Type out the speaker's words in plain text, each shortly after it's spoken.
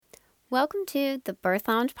Welcome to the Birth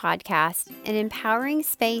Lounge Podcast, an empowering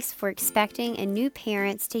space for expecting and new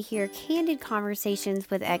parents to hear candid conversations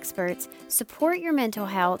with experts, support your mental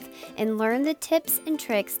health, and learn the tips and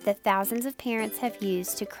tricks that thousands of parents have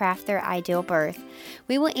used to craft their ideal birth.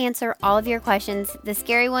 We will answer all of your questions, the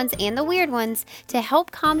scary ones and the weird ones, to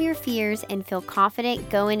help calm your fears and feel confident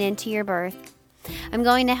going into your birth. I'm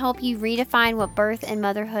going to help you redefine what birth and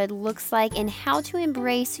motherhood looks like and how to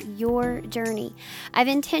embrace your journey. I've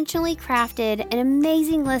intentionally crafted an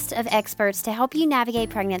amazing list of experts to help you navigate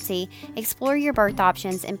pregnancy, explore your birth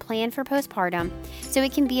options, and plan for postpartum so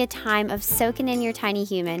it can be a time of soaking in your tiny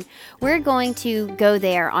human. We're going to go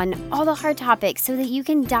there on all the hard topics so that you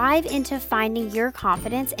can dive into finding your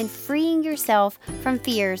confidence and freeing yourself from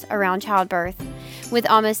fears around childbirth. With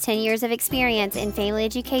almost 10 years of experience in family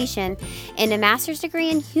education and a master's degree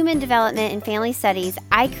in human development and family studies,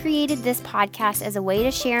 I created this podcast as a way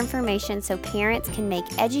to share information so parents can make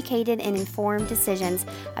educated and informed decisions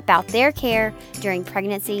about their care during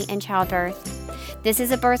pregnancy and childbirth. This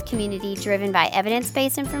is a birth community driven by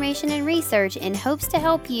evidence-based information and research in hopes to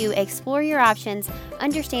help you explore your options,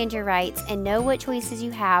 understand your rights, and know what choices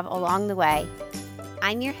you have along the way.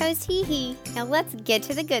 I'm your host, Hee Hee. Now let's get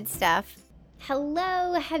to the good stuff.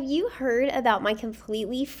 Hello, have you heard about my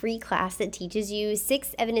completely free class that teaches you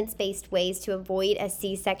 6 evidence-based ways to avoid a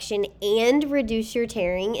C-section and reduce your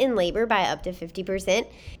tearing in labor by up to 50%?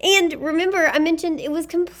 And remember, I mentioned it was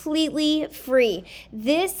completely free.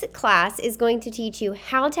 This class is going to teach you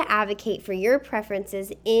how to advocate for your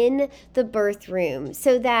preferences in the birth room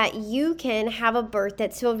so that you can have a birth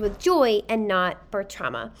that's filled with joy and not birth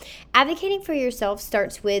trauma. Advocating for yourself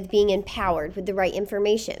starts with being empowered with the right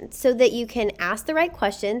information so that you can ask the right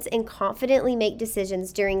questions and confidently make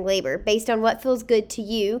decisions during labor based on what feels good to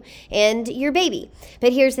you and your baby.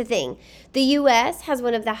 But here's the thing. The U.S. has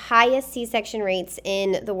one of the highest C-section rates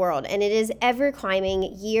in the world, and it is ever climbing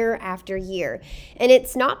year after year. And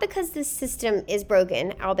it's not because the system is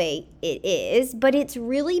broken, albeit it is, but it's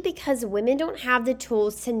really because women don't have the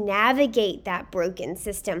tools to navigate that broken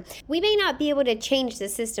system. We may not be able to change the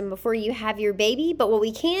system before you have your baby, but what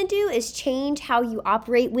we can do is change how you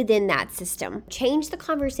operate within that system. Change the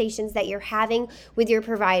conversations that you're having with your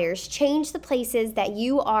providers. Change the places that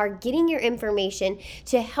you are getting your information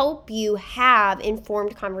to help you have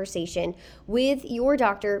informed conversation with your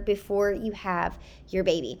doctor before you have your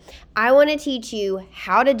baby. I want to teach you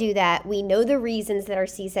how to do that. We know the reasons that our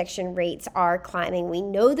C-section rates are climbing. We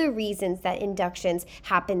know the reasons that inductions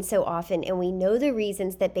happen so often, and we know the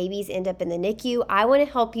reasons that babies end up in the NICU. I want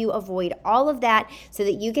to help you avoid all of that so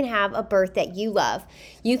that you can have a birth that you love.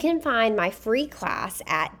 You can find my free class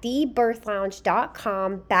at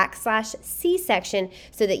thebirthlounge.com/C-section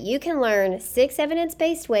so that you can learn 6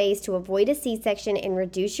 evidence-based ways to avoid a C-section and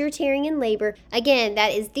reduce your tearing in labor. Again,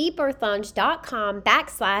 that is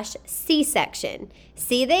thebirthlounge.com/C-section.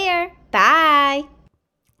 See you there. Bye.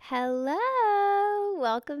 Hello.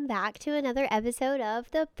 Welcome back to another episode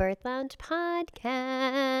of the Birth Lounge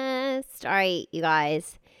Podcast. All right, you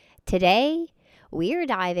guys. Today, we are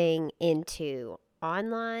diving into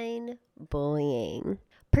online bullying,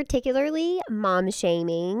 particularly mom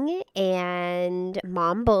shaming and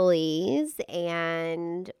mom bullies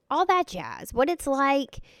and all that jazz. What it's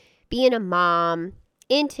like being a mom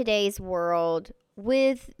in today's world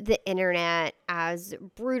with the internet as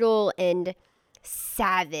brutal and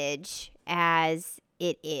savage as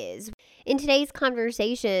it is. In today's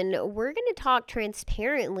conversation, we're going to talk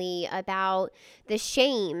transparently about the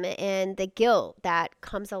shame and the guilt that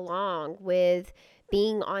comes along with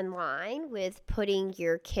being online, with putting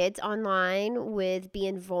your kids online, with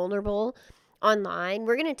being vulnerable online.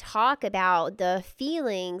 We're going to talk about the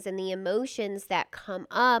feelings and the emotions that come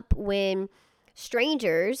up when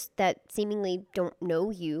strangers that seemingly don't know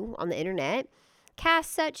you on the internet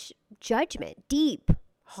cast such judgment, deep,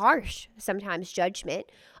 harsh, sometimes judgment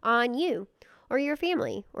on you or your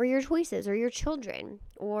family or your choices or your children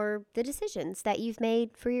or the decisions that you've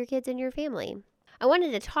made for your kids and your family. I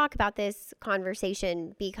wanted to talk about this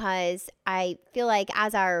conversation because I feel like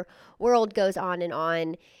as our world goes on and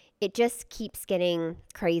on, it just keeps getting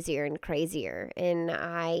crazier and crazier. And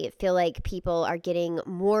I feel like people are getting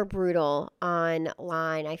more brutal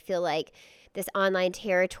online. I feel like this online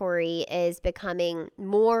territory is becoming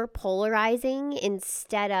more polarizing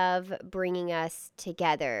instead of bringing us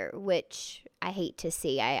together, which I hate to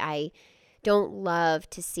see. I don't love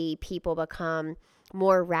to see people become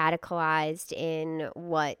more radicalized in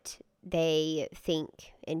what they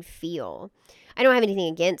think and feel. I don't have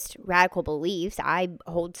anything against radical beliefs. I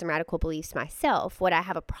hold some radical beliefs myself. What I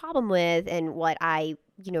have a problem with and what I,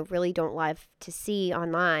 really don't love to see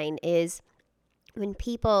online is when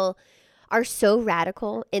people are so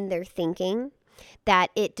radical in their thinking that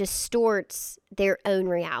it distorts their own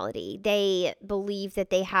reality. They believe that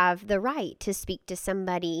they have the right to speak to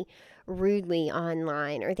somebody rudely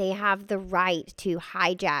online, or they have the right to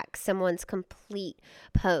hijack someone's complete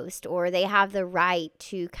post, or they have the right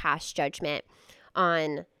to cast judgment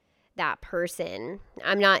on that person.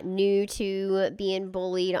 I'm not new to being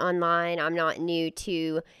bullied online. I'm not new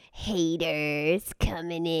to haters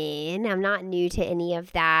coming in. I'm not new to any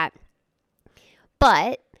of that.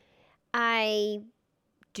 But I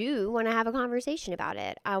do want to have a conversation about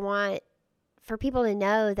it. I want for people to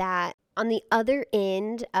know that on the other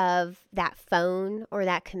end of that phone or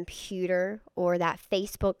that computer or that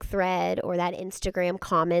Facebook thread or that Instagram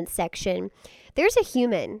comment section, there's a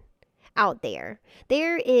human out there.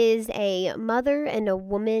 There is a mother and a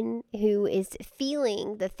woman who is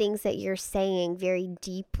feeling the things that you're saying very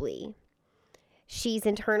deeply. She's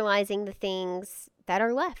internalizing the things that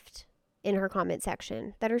are left in her comment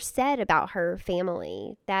section, that are said about her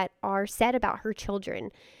family, that are said about her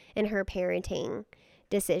children and her parenting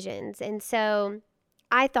decisions. And so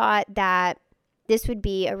I thought that this would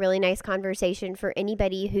be a really nice conversation for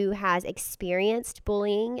anybody who has experienced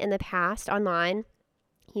bullying in the past online.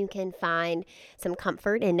 You can find some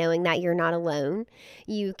comfort in knowing that you're not alone.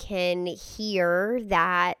 You can hear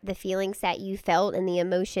that the feelings that you felt and the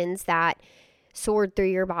emotions that soared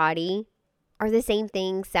through your body are the same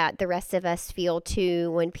things that the rest of us feel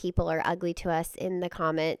too when people are ugly to us in the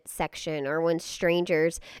comment section, or when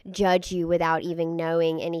strangers judge you without even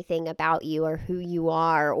knowing anything about you or who you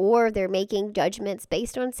are, or they're making judgments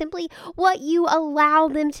based on simply what you allow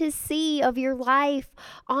them to see of your life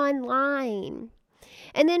online.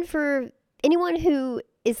 And then for anyone who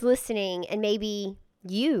is listening and maybe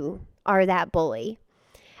you are that bully,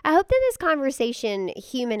 I hope that this conversation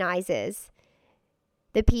humanizes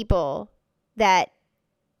the people that,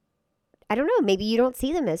 I don't know, maybe you don't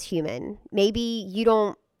see them as human. Maybe you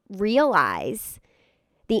don't realize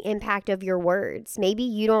the impact of your words. Maybe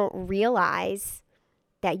you don't realize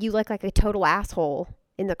that you look like a total asshole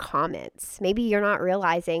in the comments. Maybe you're not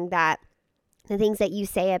realizing that the things that you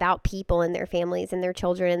say about people and their families and their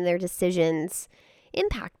children and their decisions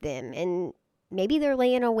impact them. And maybe they're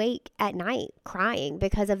laying awake at night crying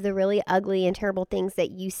because of the really ugly and terrible things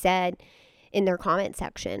that you said in their comment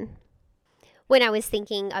section. When I was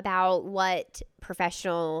thinking about what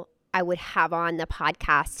professional I would have on the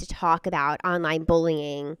podcast to talk about online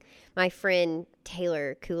bullying, my friend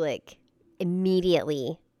Taylor Kulik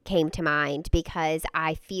immediately came to mind, because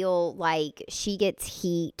I feel like she gets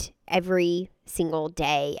heat every single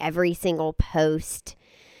day, every single post.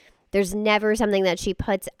 There's never something that she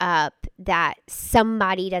puts up that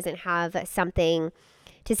somebody doesn't have something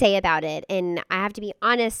to say about it. And I have to be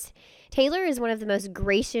honest, Taylor is one of the most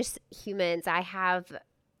gracious humans I have,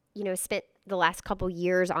 spent the last couple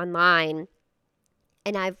years online.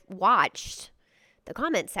 And I've watched the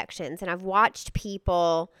comment sections, and I've watched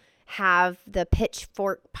people have the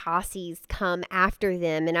pitchfork posses come after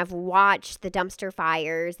them, and I've watched the dumpster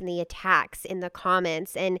fires and the attacks in the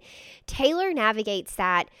comments, and Taylor navigates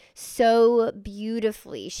that so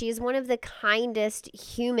beautifully. She is one of the kindest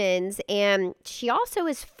humans, and she also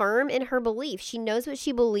is firm in her belief. She knows what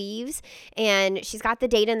she believes, and she's got the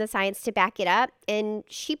data and the science to back it up, and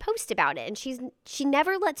she posts about it, and she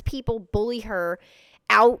never lets people bully her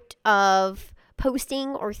out of posting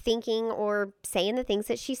or thinking or saying the things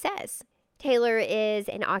that she says. Taylor is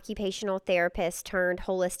an occupational therapist turned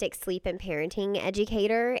holistic sleep and parenting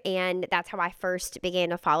educator, and that's how I first began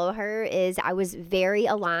to follow her. Is I was very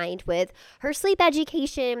aligned with her sleep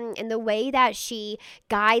education and the way that she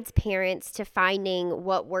guides parents to finding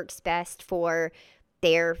what works best for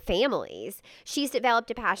their families. She's developed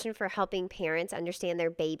a passion for helping parents understand their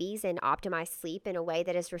babies and optimize sleep in a way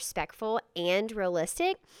that is respectful and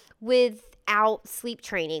realistic without sleep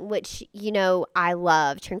training, which, I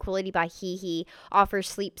love. Tranquility by Hee offers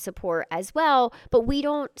sleep support as well, but we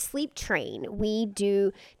don't sleep train. We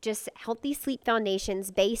do just healthy sleep foundations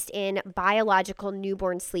based in biological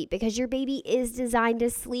newborn sleep, because your baby is designed to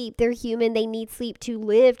sleep. They're human. They need sleep to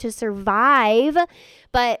live, to survive.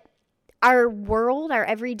 But our world, our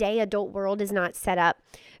everyday adult world, is not set up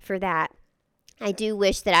for that. I do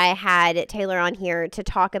wish that I had Taylor on here to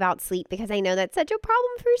talk about sleep, because I know that's such a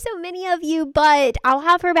problem for so many of you, but I'll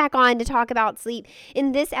have her back on to talk about sleep.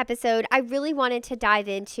 In this episode, I really wanted to dive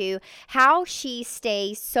into how she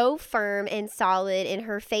stays so firm and solid in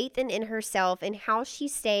her faith and in herself, and how she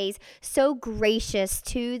stays so gracious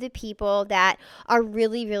to the people that are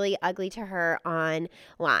really, really ugly to her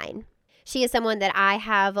online. She is someone that I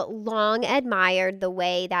have long admired the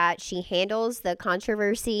way that she handles the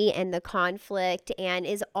controversy and the conflict and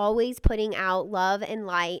is always putting out love and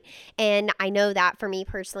light. And I know that for me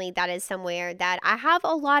personally, that is somewhere that I have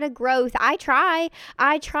a lot of growth. I try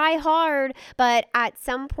hard, but at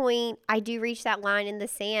some point I do reach that line in the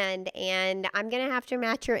sand, and I'm going to have to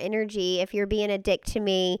match your energy. If you're being a dick to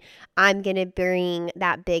me, I'm going to bring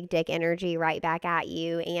that big dick energy right back at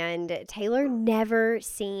you. And Taylor never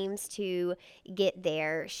seems to get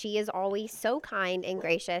there. She is always so kind and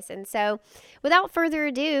gracious. And so, without further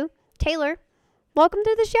ado, Taylor, welcome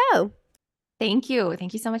to the show. Thank you.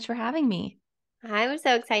 Thank you so much for having me. I'm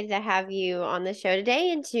so excited to have you on the show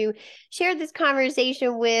today and to share this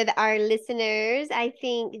conversation with our listeners. I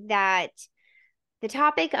think that the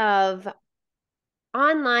topic of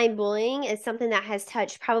online bullying is something that has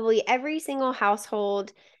touched probably every single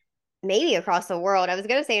household, maybe across the world. I was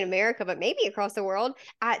going to say in America, but maybe across the world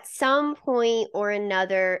at some point or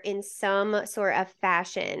another in some sort of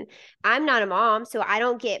fashion. I'm not a mom, so I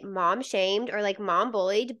don't get mom shamed or like mom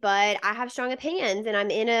bullied, but I have strong opinions and I'm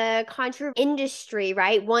in a contra industry,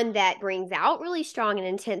 right? One that brings out really strong and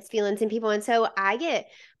intense feelings in people. And so I get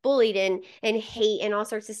bullied and hate and all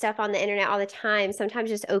sorts of stuff on the internet all the time. Sometimes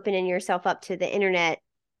just opening yourself up to the internet,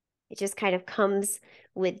 it just kind of comes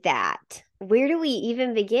with that. Where do we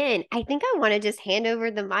even begin? I think I want to just hand over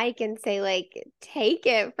the mic and say, like, take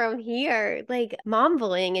it from here. Like, mom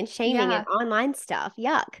bullying and shaming and Yeah. online stuff.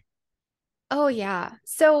 Yuck. Oh, yeah.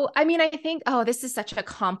 So, I mean, I think, this is such a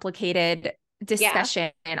complicated Yeah.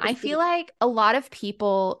 discussion. I It's feel deep. like a lot of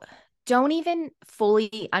people don't even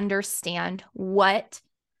fully understand what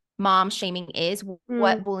mom shaming is, Mm,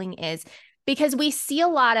 what bullying is, because we see a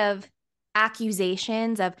lot of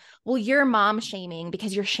accusations of, well, you're mom shaming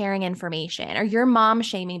because you're sharing information, or you're mom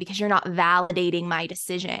shaming because you're not validating my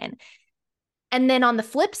decision. And then on the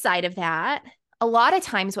flip side of that, a lot of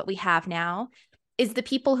times what we have now is the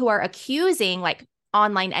people who are accusing, like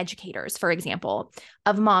online educators, for example,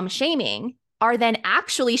 of mom shaming are then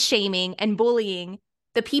actually shaming and bullying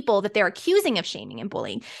the people that they're accusing of shaming and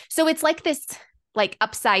bullying. So it's like this like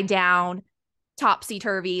upside down,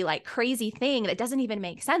 topsy-turvy, like crazy thing that doesn't even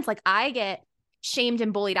make sense. Like I get shamed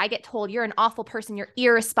and bullied. I get told you're an awful person. You're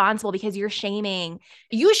irresponsible because you're shaming.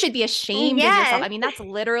 You should be ashamed of yourself. yes. I mean, that's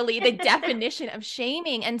literally the definition of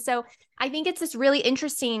shaming. And so I think it's this really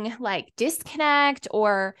interesting like disconnect,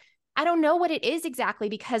 or I don't know what it is exactly,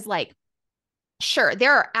 because like, sure,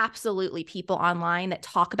 there are absolutely people online that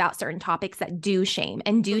talk about certain topics that do shame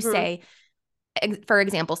and do Mm-hmm. say, for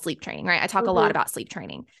example, sleep training, right? I talk a lot Mm-hmm. about sleep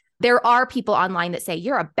training. There are people online that say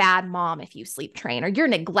you're a bad mom if you sleep train, or you're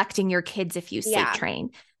neglecting your kids if you sleep Yeah.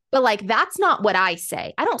 train. But like, that's not what I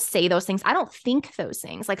say. I don't say those things. I don't think those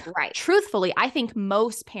things. Like, Right. truthfully, I think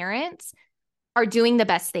most parents are doing the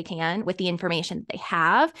best they can with the information that they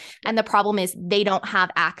have. And the problem is they don't have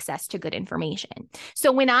access to good information.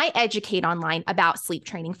 So when I educate online about sleep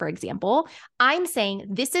training, for example, I'm saying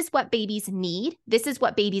this is what babies need. This is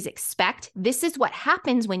what babies expect. This is what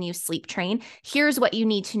happens when you sleep train. Here's what you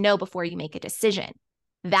need to know before you make a decision.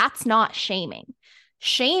 That's not shaming.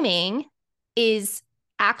 Shaming is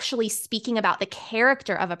actually speaking about the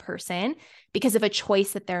character of a person because of a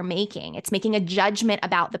choice that they're making. It's making a judgment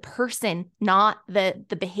about the person, not the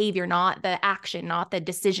behavior, not the action, not the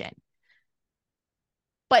decision.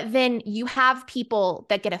 But then you have people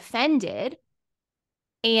that get offended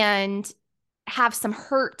and have some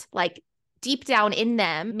hurt, like deep down in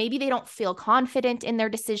them. Maybe they don't feel confident in their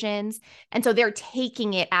decisions. And so they're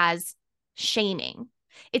taking it as shaming.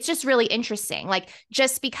 It's just really interesting. Like,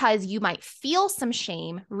 just because you might feel some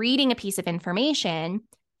shame reading a piece of information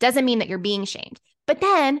doesn't mean that you're being shamed. But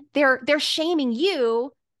then they're shaming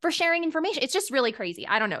you for sharing information. It's just really crazy.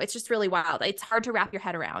 I don't know. It's just really wild. It's hard to wrap your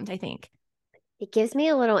head around, I think. It gives me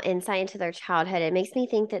a little insight into their childhood. It makes me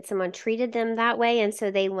think that someone treated them that way. And so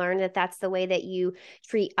they learn that that's the way that you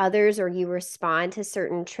treat others or you respond to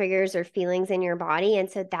certain triggers or feelings in your body. And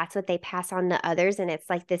so that's what they pass on to others. And it's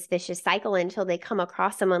like this vicious cycle until they come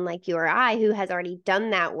across someone like you or I who has already done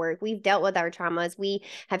that work. We've dealt with our traumas. We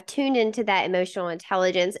have tuned into that emotional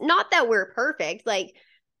intelligence. Not that we're perfect. Like,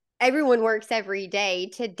 everyone works every day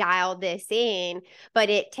to dial this in, but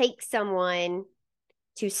it takes someone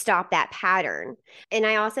to stop that pattern. And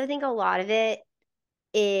I also think a lot of it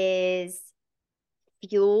is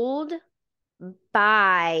fueled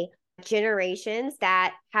by generations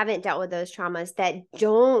that haven't dealt with those traumas, that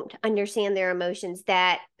don't understand their emotions,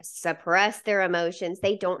 that suppress their emotions.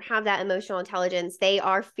 They don't have that emotional intelligence. They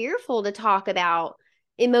are fearful to talk about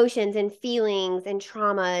emotions and feelings and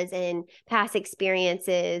traumas and past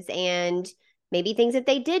experiences. And maybe things that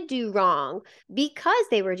they did do wrong because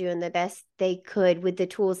they were doing the best they could with the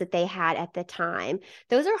tools that they had at the time.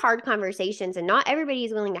 Those are hard conversations, and not everybody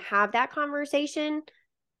is willing to have that conversation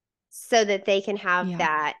so that they can have Yeah.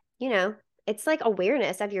 that, it's like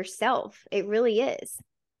awareness of yourself. It really is.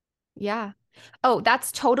 Yeah. Oh,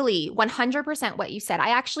 that's totally 100% what you said. I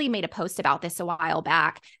actually made a post about this a while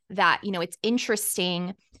back that, it's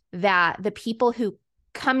interesting that the people who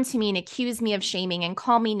come to me and accuse me of shaming and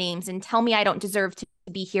call me names and tell me I don't deserve to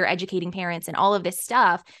be here educating parents and all of this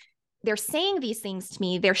stuff, they're saying these things to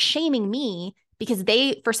me. They're shaming me because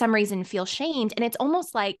they, for some reason, feel shamed. And it's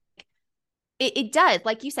almost like, it does,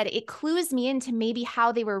 like you said, it clues me into maybe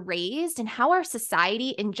how they were raised and how our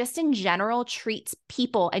society and just in general treats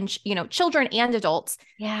people and, children and adults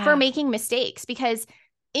for making mistakes. Because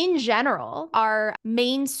in general, our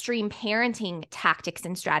mainstream parenting tactics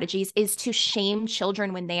and strategies is to shame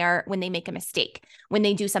children when they make a mistake, when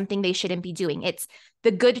they do something they shouldn't be doing. It's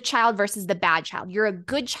the good child versus the bad child. You're a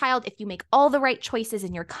good child if you make all the right choices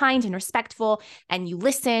and you're kind and respectful and you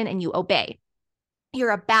listen and you obey.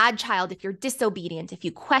 You're a bad child if you're disobedient, if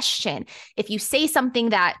you question, if you say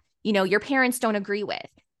something that, your parents don't agree with.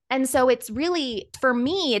 And so it's really, for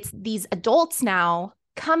me, it's these adults now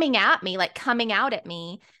coming out at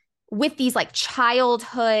me with these like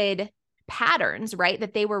childhood patterns, right?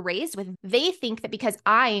 That they were raised with. They think that because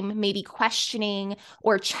I'm maybe questioning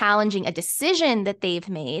or challenging a decision that they've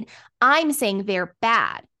made, I'm saying they're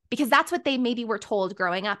bad because that's what they maybe were told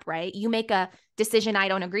growing up, right? You make a decision I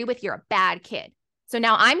don't agree with, you're a bad kid. So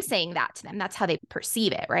now I'm saying that to them. That's how they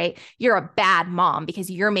perceive it, right? You're a bad mom because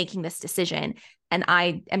you're making this decision and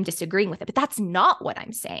I am disagreeing with it. But that's not what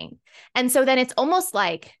I'm saying. And so then it's almost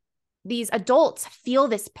like these adults feel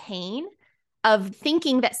this pain of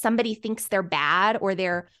thinking that somebody thinks they're bad or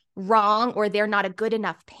they're wrong or they're not a good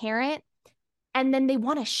enough parent. And then they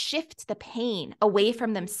want to shift the pain away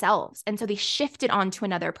from themselves. And so they shift it onto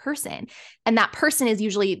another person. And that person is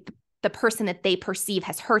usually the person that they perceive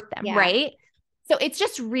has hurt them, right? So it's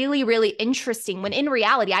just really, really interesting when in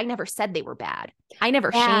reality, I never said they were bad. I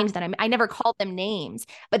never shamed them. I never called them names,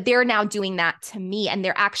 but they're now doing that to me. And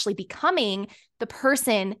they're actually becoming the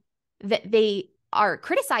person that they are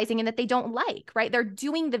criticizing and that they don't like, right? They're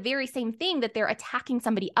doing the very same thing that they're attacking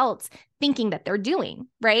somebody else thinking that they're doing,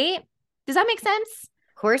 right? Does that make sense?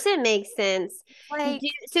 Of course it makes sense.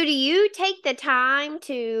 So do you take the time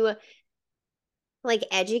to like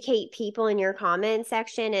educate people in your comment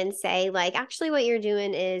section and say like, actually what you're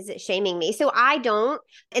doing is shaming me? So I don't,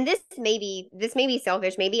 and this may be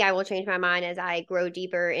selfish. Maybe I will change my mind as I grow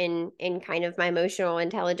deeper in kind of my emotional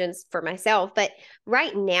intelligence for myself. But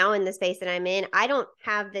right now in the space that I'm in, I don't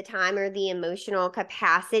have the time or the emotional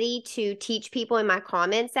capacity to teach people in my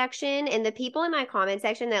comment section. And the people in my comment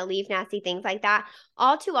section that leave nasty things like that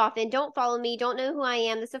all too often don't follow me, don't know who I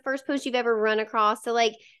am. This is the first post you've ever run across. So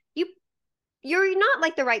like you're not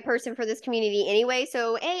like the right person for this community anyway.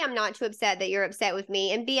 So A, I'm not too upset that you're upset with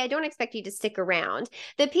me. And B, I don't expect you to stick around.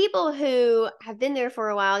 The people who have been there for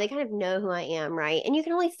a while, they kind of know who I am, right? And you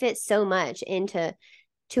can only fit so much into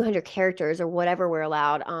 200 characters or whatever we're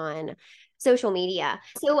allowed on social media.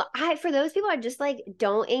 So for those people, I just like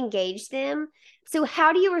don't engage them. So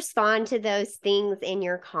how do you respond to those things in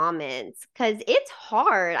your comments? Because it's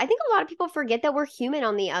hard. I think a lot of people forget that we're human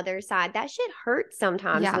on the other side. That shit hurts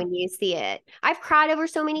sometimes when you see it. I've cried over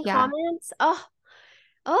so many comments.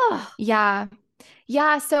 Oh. Yeah.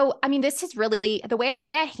 Yeah. So, I mean, this has really, the way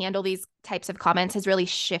I handle these types of comments has really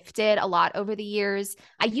shifted a lot over the years.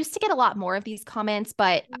 I used to get a lot more of these comments,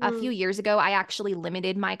 but a few years ago, I actually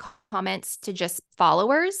limited my comments to just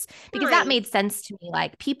followers because that made sense to me.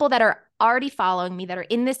 Like people that are already following me that are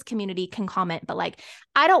in this community can comment, but like,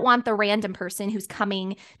 I don't want the random person who's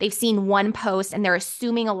coming, they've seen one post and they're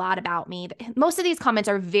assuming a lot about me. Most of these comments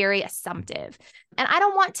are very assumptive and I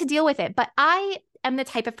don't want to deal with it, but I am the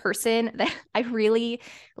type of person that I really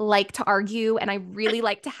like to argue and I really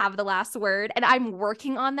like to have the last word. And I'm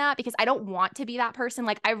working on that because I don't want to be that person.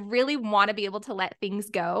 Like I really want to be able to let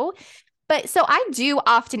things go. But so I do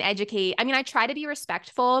often educate. I mean, I try to be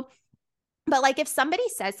respectful, but like if somebody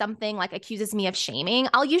says something like accuses me of shaming,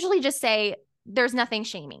 I'll usually just say, there's nothing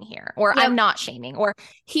shaming here, or I'm not shaming, or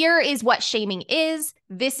here is what shaming is.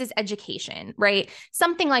 This is education, right?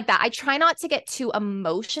 Something like that. I try not to get too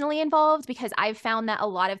emotionally involved because I've found that a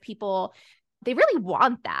lot of people, they really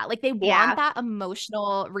want that. Like they want that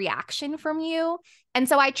emotional reaction from you. And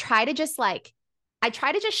so I try to just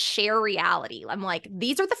share reality. I'm like,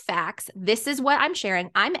 these are the facts. This is what I'm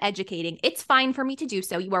sharing. I'm educating. It's fine for me to do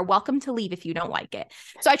so. You are welcome to leave if you don't like it.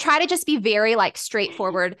 So I try to just be very like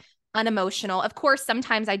straightforward, unemotional. Of course,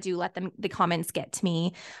 sometimes I do let the comments get to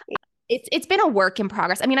me. It's been a work in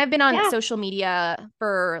progress. I mean, I've been on Yeah. social media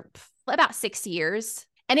for about 6 years,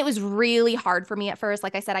 and it was really hard for me at first.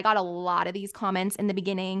 Like I said, I got a lot of these comments in the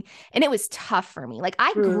beginning, and it was tough for me. Like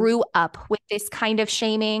I grew up with this kind of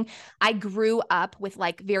shaming. I grew up with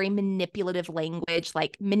like very manipulative language,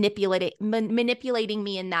 like manipulating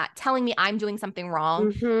me in that, telling me I'm doing something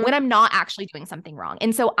wrong when I'm not actually doing something wrong.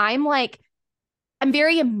 And so I'm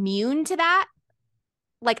very immune to that.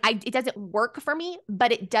 Like it doesn't work for me,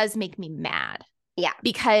 but it does make me mad. Yeah.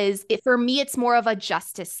 Because for me, it's more of a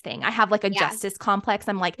justice thing. I have like a justice complex.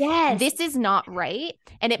 I'm like, this is not right.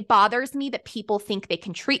 And it bothers me that people think they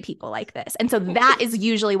can treat people like this. And so that is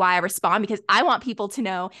usually why I respond, because I want people to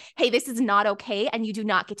know, hey, this is not okay. And you do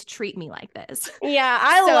not get to treat me like this. Yeah,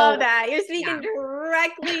 I love that. You're speaking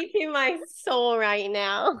directly to my soul right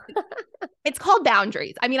now. It's called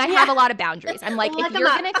boundaries. I mean, I have a lot of boundaries. I'm like, if you're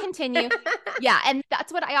going to continue, and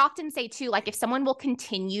that's what I often say too. Like if someone will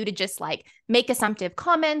continue to just like make assumptive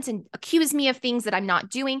comments and accuse me of things that I'm not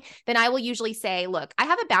doing, then I will usually say, look, I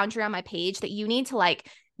have a boundary on my page that you need to like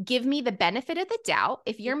give me the benefit of the doubt.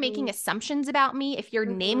 If you're making assumptions about me, if you're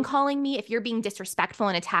name calling me, if you're being disrespectful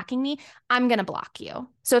and attacking me, I'm going to block you.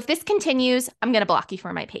 So if this continues, I'm going to block you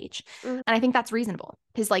from my page. And I think that's reasonable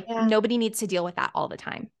because like nobody needs to deal with that all the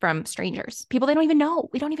time from strangers, people they don't even know.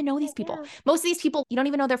 We don't even know these people. Most of these people, you don't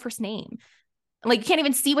even know their first name. Like you can't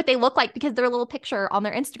even see what they look like because their little picture on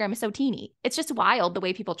their Instagram is so teeny. It's just wild the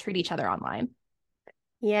way people treat each other online.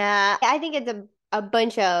 Yeah, I think it's a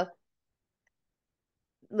bunch of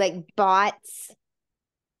like bots,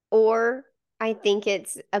 or I think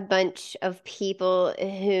it's a bunch of people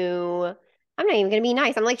who I'm not even gonna be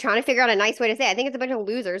nice. I'm like trying to figure out a nice way to say it. I think it's a bunch of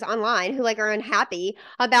losers online who like are unhappy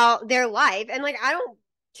about their life. And like I don't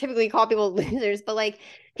typically call people losers, but like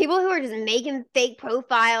people who are just making fake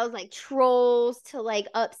profiles, like trolls to like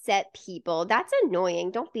upset people. That's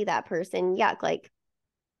annoying. Don't be that person. Yuck. Like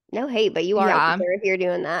no hate, but you are a loser if you're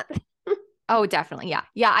doing that. Oh, definitely. Yeah.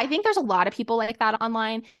 Yeah. I think there's a lot of people like that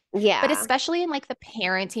online. Yeah. But especially in like the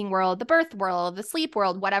parenting world, the birth world, the sleep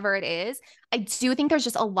world, whatever it is, I do think there's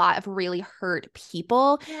just a lot of really hurt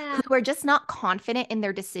people who are just not confident in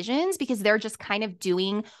their decisions because they're just kind of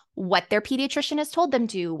doing what their pediatrician has told them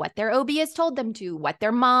to, what their OB has told them to, what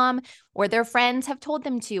their mom or their friends have told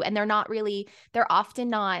them to. And they're often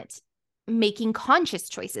not making conscious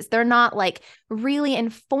choices. They're not like really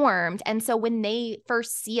informed. And so when they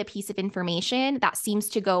first see a piece of information that seems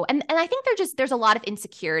to go, and I think there's a lot of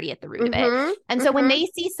insecurity at the root of it. And so when they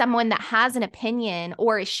see someone that has an opinion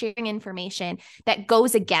or is sharing information that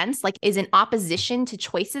goes against, like is in opposition to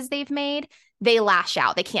choices they've made, they lash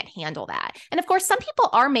out. They can't handle that. And of course, some people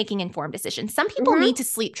are making informed decisions. Some people need to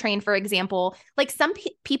sleep train, for example. Like some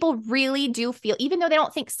people really do feel, even though they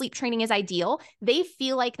don't think sleep training is ideal, they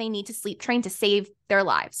feel like they need to sleep train to save their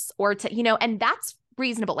lives or to, and that's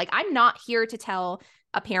reasonable. Like I'm not here to tell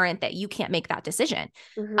a parent that you can't make that decision,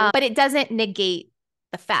 but it doesn't negate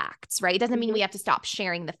the facts, right? It doesn't mean we have to stop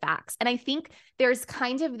sharing the facts. And I think there's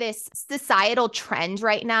kind of this societal trend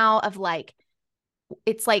right now of like,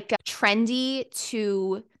 it's like trendy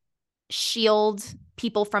to shield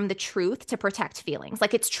people from the truth to protect feelings.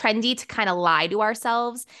 Like it's trendy to kind of lie to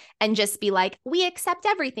ourselves and just be like, we accept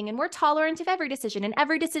everything and we're tolerant of every decision and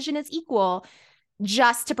every decision is equal,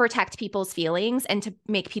 just to protect people's feelings and to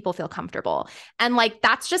make people feel comfortable. And like,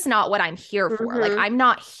 that's just not what I'm here for. Like, I'm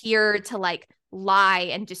not here to like lie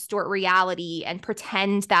and distort reality and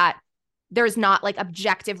pretend that there's not like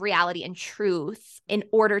objective reality and truth in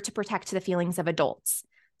order to protect the feelings of adults.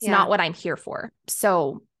 It's not what I'm here for.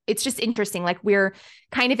 So it's just interesting. Like we're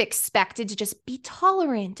kind of expected to just be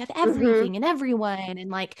tolerant of everything and everyone. And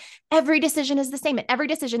like every decision is the same and every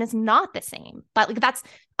decision is not the same. But like that's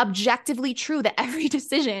objectively true that every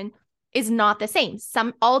decision is not the same.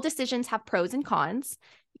 All decisions have pros and cons.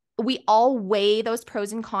 We all weigh those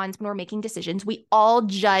pros and cons when we're making decisions. We all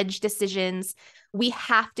judge decisions. We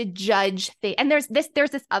have to judge things. And there's this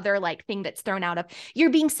other like thing that's thrown out of, you're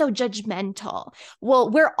being so judgmental.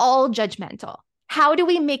 Well, we're all judgmental. How do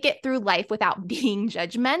we make it through life without being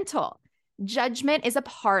judgmental? Judgment is a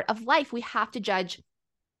part of life. We have to judge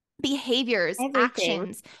behaviors,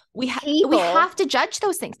 actions. We have to judge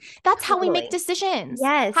those things. That's how we make decisions.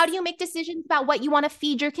 Yes. How do you make decisions about what you want to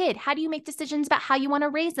feed your kid? How do you make decisions about how you want to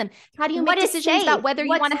raise them? How do you make decisions about whether you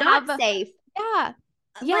want to have safe?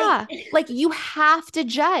 Yeah. Like you have to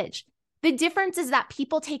judge. The difference is that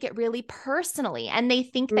people take it really personally and they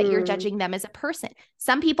think that you're judging them as a person.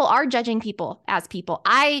 Some people are judging people as people.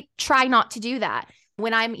 I try not to do that.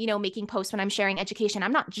 When I'm, making posts, when I'm sharing education,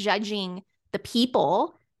 I'm not judging the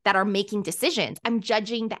people. that are making decisions. I'm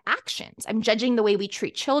judging the actions. I'm judging the way we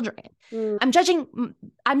treat children. Mm.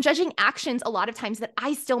 I'm judging actions a lot of times that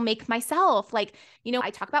I still make myself. Like, I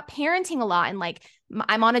talk about parenting a lot, and like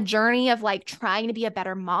I'm on a journey of like trying to be a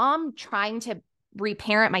better mom, trying to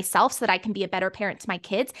reparent myself so that I can be a better parent to my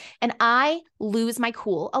kids. And I lose my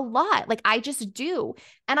cool a lot. Like I just do.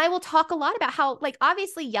 And I will talk a lot about how, like,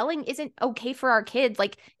 obviously yelling isn't okay for our kids.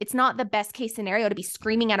 Like it's not the best case scenario to be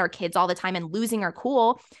screaming at our kids all the time and losing our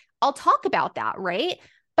cool. I'll talk about that, right?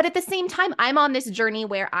 But at the same time, I'm on this journey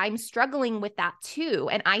where I'm struggling with that too.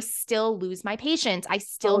 And I still lose my patience. I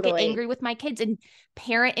still get angry with my kids and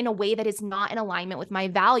parent in a way that is not in alignment with my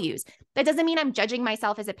values. That doesn't mean I'm judging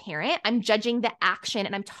myself as a parent. I'm judging the action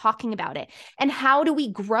and I'm talking about it. And how do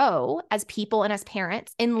we grow as people and as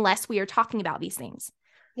parents unless we are talking about these things?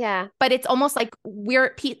 Yeah. But it's almost like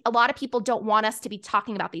a lot of people don't want us to be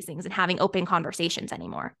talking about these things and having open conversations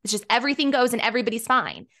anymore. It's just everything goes and everybody's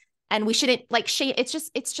fine. And we shouldn't like shame. It's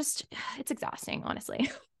exhausting, honestly.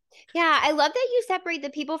 Yeah, I love that you separate the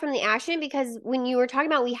people from the action, because when you were talking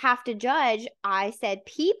about we have to judge, I said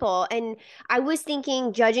people. And I was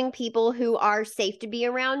thinking judging people who are safe to be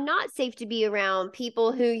around, not safe to be around,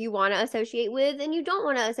 people who you want to associate with and you don't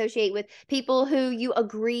want to associate with, people who you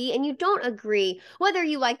agree and you don't agree. Whether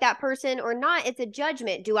you like that person or not, it's a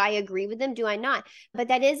judgment. Do I agree with them? Do I not? But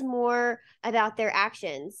that is more about their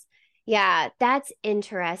actions. Yeah, that's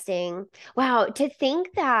interesting. Wow, to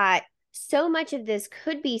think that so much of this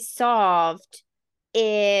could be solved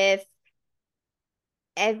if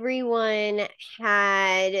everyone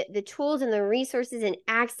had the tools and the resources and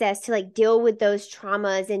access to like deal with those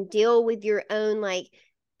traumas and deal with your own like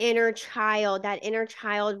inner child, that inner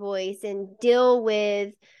child voice, and deal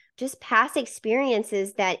with just past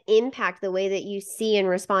experiences that impact the way that you see and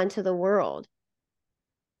respond to the world.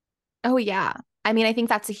 Oh, yeah. I mean, I think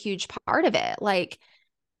that's a huge part of it. Like,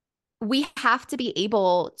 we have to be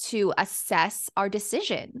able to assess our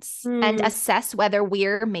decisions and assess whether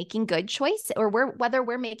we're making good choices or whether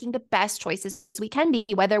we're making the best choices we can be,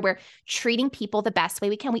 whether we're treating people the best way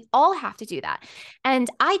we can. We all have to do that. And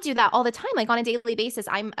I do that all the time. Like on a daily basis,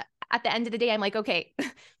 I'm at the end of the day, I'm like, okay,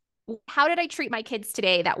 how did I treat my kids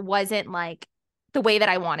today that wasn't like the way that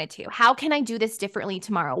I wanted to? How can I do this differently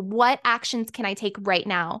tomorrow? What actions can I take right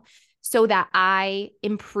now so that I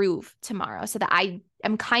improve tomorrow, so that I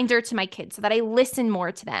am kinder to my kids, so that I listen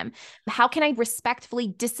more to them? How can I respectfully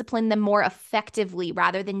discipline them more effectively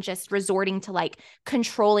rather than just resorting to like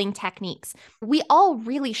controlling techniques? We all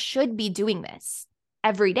really should be doing this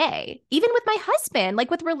every day, even with my husband, like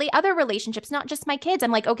with other relationships, not just my kids. I'm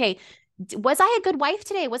like, okay, was I a good wife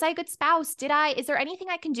today? Was I a good spouse? Is there anything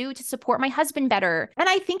I can do to support my husband better? And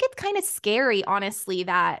I think it's kind of scary, honestly,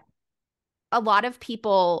 that a lot of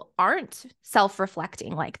people aren't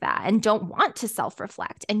self-reflecting like that and don't want to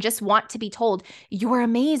self-reflect and just want to be told, you're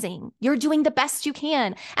amazing, you're doing the best you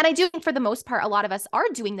can. And I do think for the most part, a lot of us are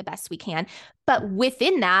doing the best we can. But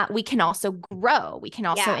within that, we can also grow. We can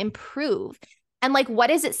also improve. And like, what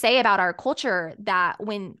does it say about our culture that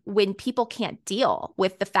when people can't deal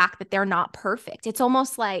with the fact that they're not perfect? It's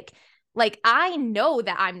almost like I know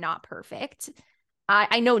that I'm not perfect.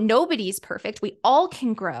 I know nobody's perfect. We all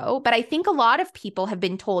can grow, but I think a lot of people have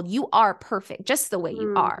been told you are perfect just the way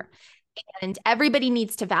you are. And everybody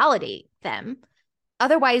needs to validate them.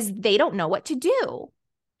 Otherwise, they don't know what to do.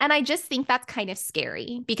 And I just think that's kind of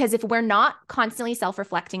scary, because if we're not constantly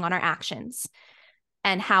self-reflecting on our actions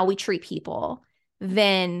and how we treat people,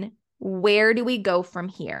 then where do we go from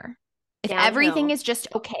here? If everything is just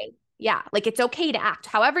okay. Yeah, like it's okay to act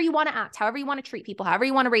however you want to act, however you want to treat people, however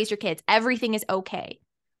you want to raise your kids. Everything is okay.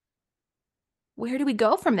 Where do we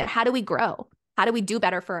go from there? How do we grow? How do we do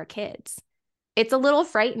better for our kids? It's a little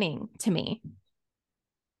frightening to me.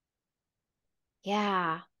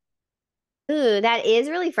 Yeah. Ooh, that is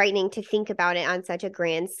really frightening to think about it on such a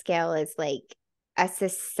grand scale as like a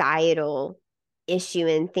societal issue,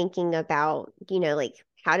 and thinking about, like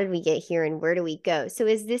how did we get here and where do we go? So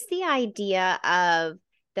is this the idea of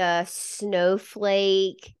the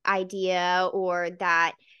snowflake idea, or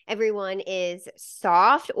that everyone is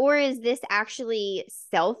soft, or is this actually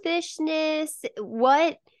selfishness?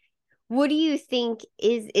 What do you think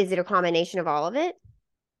is it a combination of all of it?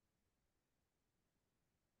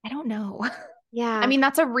 I don't know. Yeah. I mean,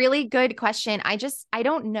 that's a really good question. I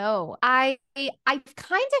don't know. I kind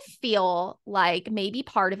of feel like maybe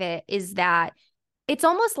part of it is that it's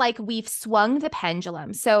almost like we've swung the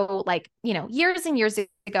pendulum. So like, years and years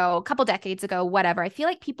ago, a couple decades ago, whatever, I feel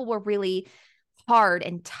like people were really hard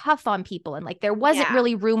and tough on people, and like there wasn't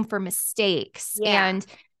really room for mistakes and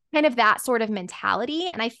kind of that sort of mentality.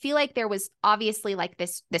 And I feel like there was obviously like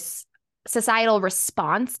this societal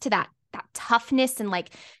response to that toughness and like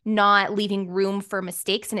not leaving room for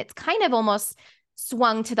mistakes. And it's kind of almost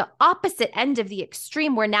swung to the opposite end of the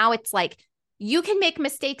extreme, where now it's like, you can make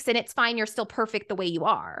mistakes and it's fine. You're still perfect the way you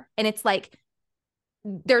are. And it's like,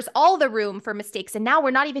 there's all the room for mistakes. And now we're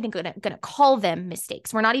not even going to call them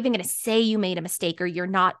mistakes. We're not even going to say you made a mistake or you're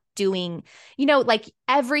not doing, like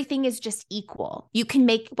everything is just equal. You can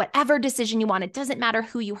make whatever decision you want. It doesn't matter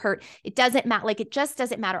who you hurt. It doesn't matter. Like, it just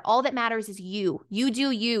doesn't matter. All that matters is you. You do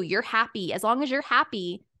you. You're happy. As long as you're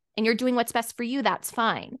happy and you're doing what's best for you, that's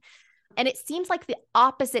fine. And it seems like the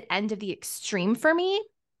opposite end of the extreme for me.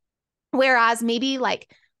 Whereas maybe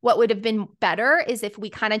like what would have been better is if we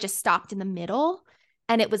kind of just stopped in the middle.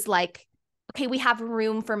 And it was like, okay, we have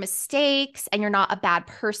room for mistakes and you're not a bad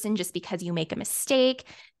person just because you make a mistake,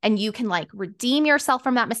 and you can like redeem yourself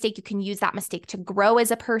from that mistake. You can use that mistake to grow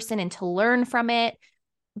as a person and to learn from it.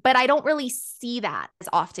 But I don't really see that as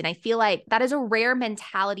often. I feel like that is a rare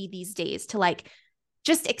mentality these days, to like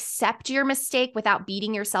just accept your mistake without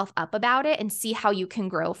beating yourself up about it and see how you can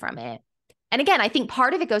grow from it. And again, I think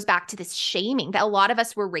part of it goes back to this shaming that a lot of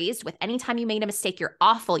us were raised with. Anytime you made a mistake, you're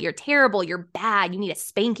awful, you're terrible, you're bad, you need a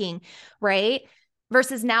spanking, right?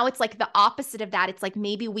 Versus now it's like the opposite of that. It's like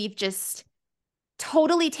maybe we've just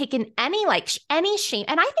totally taken any shame.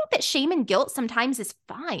 And I think that shame and guilt sometimes is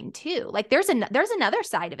fine too. Like there's another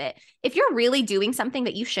side of it. If you're really doing something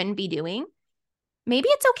that you shouldn't be doing, maybe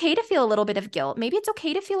it's okay to feel a little bit of guilt. Maybe it's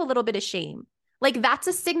okay to feel a little bit of shame. Like that's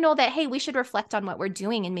a signal that, hey, we should reflect on what we're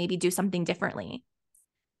doing and maybe do something differently.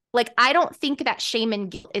 Like, I don't think that shame and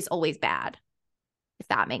guilt is always bad, if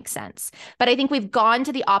that makes sense. But I think we've gone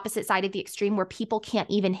to the opposite side of the extreme where people can't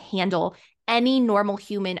even handle any normal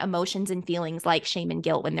human emotions and feelings like shame and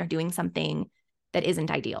guilt when they're doing something that isn't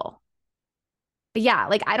ideal. But yeah,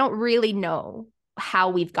 like I don't really know how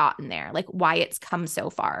we've gotten there, like why it's come so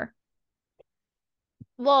far.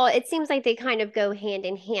 Well, it seems like they kind of go hand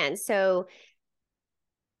in hand. So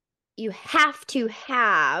you have to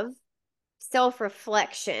have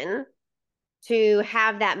self-reflection to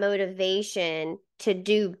have that motivation to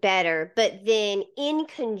do better. But then in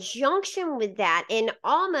conjunction with that, and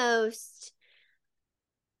almost,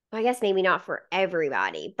 I guess maybe not for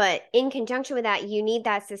everybody, but in conjunction with that, you need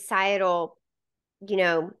that societal,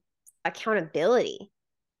 accountability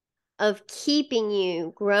of keeping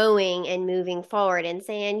you growing and moving forward and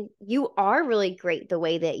saying you are really great the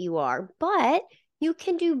way that you are, but you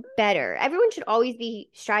can do better. Everyone should always be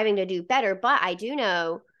striving to do better, but I do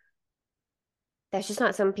know that's just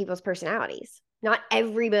not some people's personalities. Not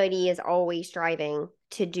everybody is always striving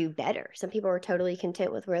to do better. Some people are totally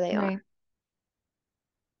content with where they are.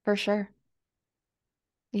 For sure.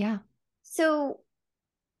 Yeah. So,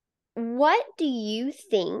 what do you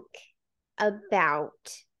think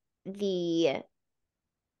about the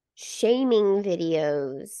shaming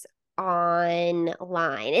videos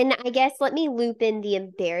online? And I guess let me loop in the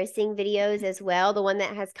embarrassing videos as well. The one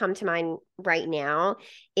that has come to mind right now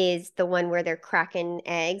is the one where they're cracking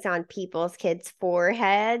eggs on people's kids'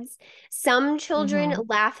 foreheads. Some children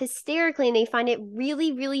laugh hysterically and they find it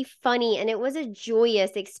really, really funny. And it was a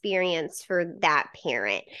joyous experience for that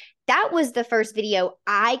parent. That was the first video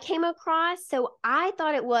I came across. So I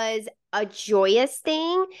thought it was a joyous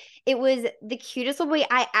thing. It was the cutest little boy.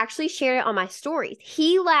 I actually shared it on my stories.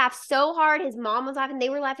 He laughed so hard. His mom was laughing. They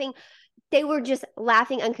were laughing. They were just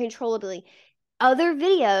laughing uncontrollably. Other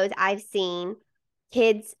videos I've seen,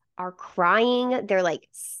 kids are crying. They're like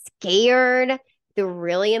scared. The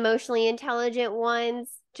really emotionally intelligent ones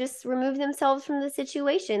just remove themselves from the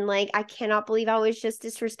situation. Like, I cannot believe I was just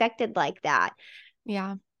disrespected like that.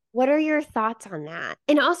 Yeah. What are your thoughts on that?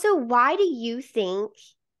 And also, why do you think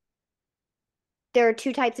there are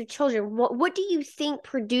two types of children? What do you think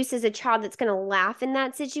produces a child that's going to laugh in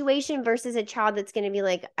that situation versus a child that's going to be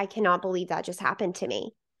like, I cannot believe that just happened to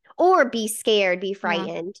me, or be scared, be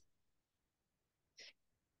frightened? Yeah.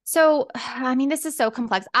 So, I mean, this is so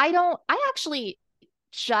complex. I actually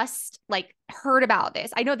just like heard about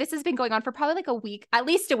this. I know this has been going on for probably like a week, at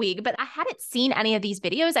least a week, but I hadn't seen any of these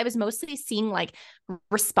videos. I was mostly seeing like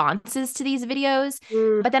responses to these videos,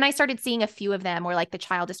 but then I started seeing a few of them where like the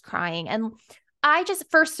child is crying. And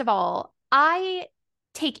first of all, I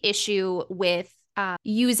take issue with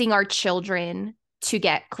using our children to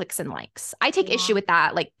get clicks and likes. I take issue with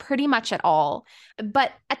that, like pretty much at all.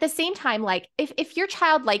 But at the same time, like if your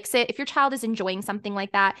child likes it, if your child is enjoying something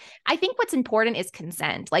like that, I think what's important is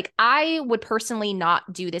consent. Like I would personally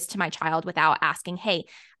not do this to my child without asking, hey,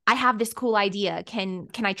 I have this cool idea. Can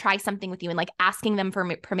I try something with you? And like asking them for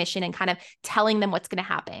permission and kind of telling them what's going to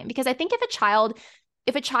happen. Because I think if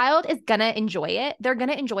If a child is going to enjoy it, they're going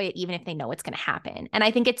to enjoy it even if they know it's going to happen. And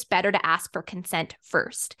I think it's better to ask for consent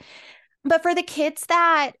first. But for the kids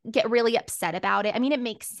that get really upset about it, I mean, it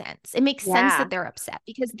makes sense. It makes sense that they're upset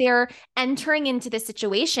because they're entering into this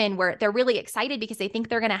situation where they're really excited because they think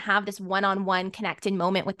they're going to have this one-on-one connected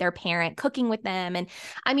moment with their parent, cooking with them. And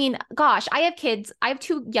I mean, gosh, I have kids. I have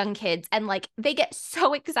 2 young kids, and like they get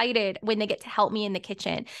so excited when they get to help me in the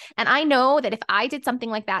kitchen. And I know that if I did something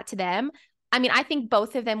like that to them, I mean, I think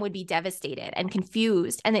both of them would be devastated and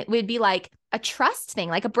confused. And it would be like a trust thing,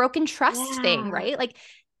 like a broken trust thing, right? Like,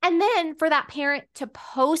 and then for that parent to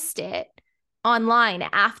post it online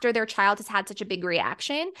after their child has had such a big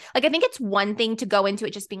reaction, like I think it's one thing to go into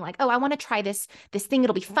it just being like, oh, I want to try this thing.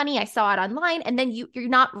 It'll be funny. I saw it online. And then you're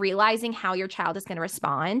not realizing how your child is going to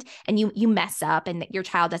respond, and you mess up and your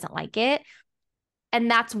child doesn't like it. And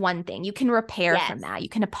that's one thing. You can repair from that. You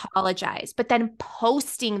can apologize. But then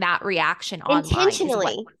posting that reaction online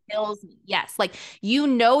intentionally is what kills me. Yes. Like,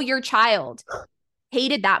 your child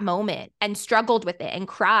hated that moment and struggled with it and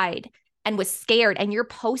cried and was scared, and you're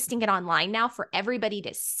posting it online now for everybody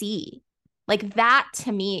to see. Like, that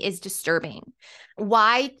to me is disturbing.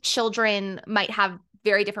 Why children might have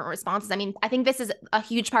very different responses. I mean, I think this is a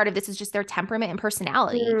huge part of this is just their temperament and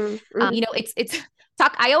personality. It's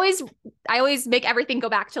talk. I always make everything go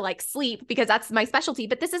back to like sleep because that's my specialty,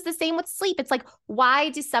 but this is the same with sleep. It's like, why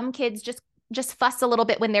do some kids just fuss a little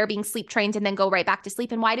bit when they're being sleep trained and then go right back to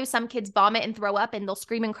sleep? And why do some kids vomit and throw up and they'll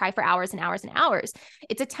scream and cry for hours and hours and hours?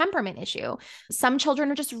 It's a temperament issue. Some children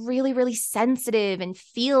are just really, really sensitive and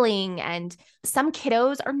feeling, and some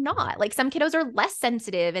kiddos are not. Like, some kiddos are less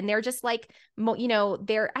sensitive and they're just like,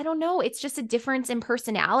 I don't know. It's just a difference in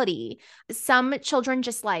personality. Some children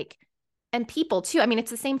just like, and people too. I mean, it's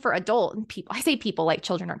the same for adult and people. I say people like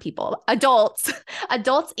children aren't people. Adults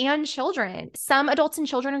and children. Some adults and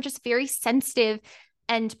children are just very sensitive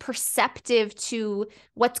and perceptive to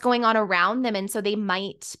what's going on around them. And so they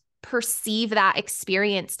might perceive that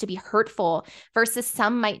experience to be hurtful, versus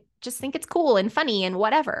some might just think it's cool and funny and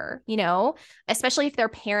whatever, especially if their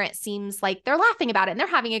parent seems like they're laughing about it and they're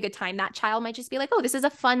having a good time. That child might just be like, oh, this is a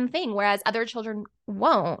fun thing, whereas other children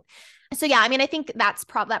won't. So yeah, I mean, I think that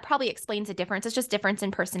probably explains the difference. It's just difference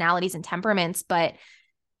in personalities and temperaments. But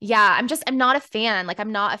yeah, I'm not a fan. Like,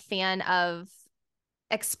 I'm not a fan of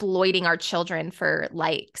exploiting our children for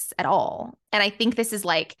likes at all. And I think this is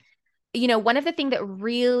like, one of the things that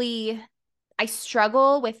really I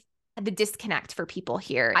struggle with the disconnect for people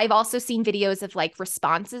here. I've also seen videos of like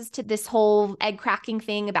responses to this whole egg cracking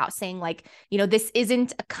thing about saying like, this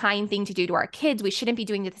isn't a kind thing to do to our kids. We shouldn't be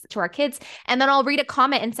doing this to our kids. And then I'll read a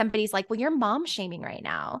comment and somebody's like, well, you're mom shaming right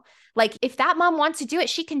now. Like, if that mom wants to do it,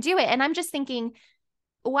 she can do it. And I'm just thinking,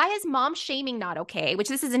 why is mom shaming not okay? Which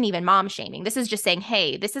this isn't even mom shaming. This is just saying,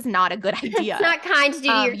 hey, this is not a good idea. It's not kind to do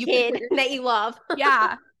to your kid that you love.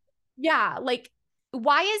 Yeah. Yeah. Like,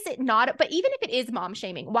 why is it not? But even if it is mom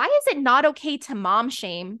shaming, why is it not okay to mom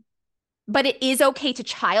shame, but it is okay to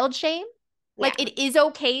child shame? Like, it is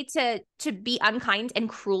okay to be unkind and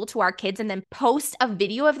cruel to our kids and then post a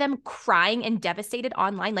video of them crying and devastated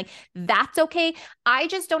online. Like, that's okay. I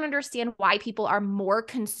just don't understand why people are more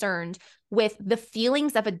concerned with the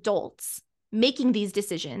feelings of adults making these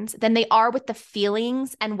decisions than they are with the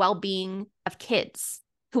feelings and well-being of kids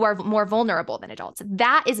who are more vulnerable than adults.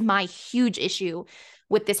 That is my huge issue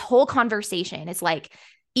with this whole conversation. It's like,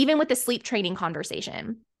 even with the sleep training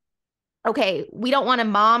conversation, okay, we don't want to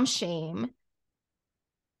mom shame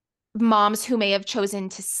moms who may have chosen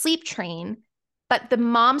to sleep train, but the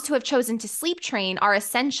moms who have chosen to sleep train are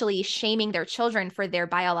essentially shaming their children for their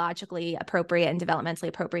biologically appropriate and developmentally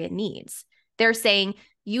appropriate needs. They're saying,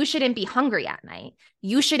 you shouldn't be hungry at night.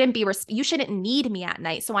 You shouldn't need me at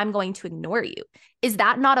night, so I'm going to ignore you. Is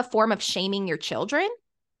that not a form of shaming your children?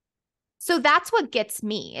 So that's what gets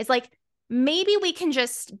me, is like, maybe we can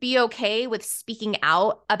just be okay with speaking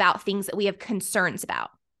out about things that we have concerns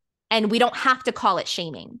about, and we don't have to call it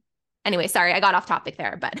shaming. Anyway, sorry, I got off topic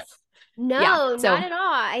there, but no, not at all.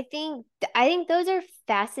 I think those are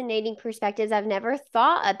fascinating perspectives. I've never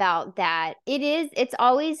thought about that. It's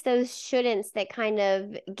always those shouldn'ts that kind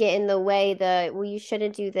of get in the way, well, you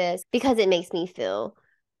shouldn't do this because it makes me feel,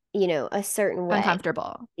 a certain way.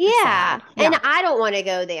 Uncomfortable. Yeah. And I don't want to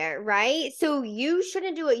go there, right? So you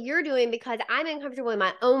shouldn't do what you're doing because I'm uncomfortable in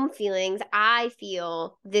my own feelings. I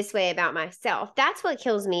feel this way about myself. That's what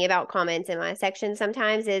kills me about comments in my section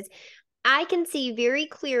sometimes, is I can see very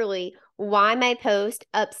clearly why my post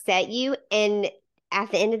upset you, and at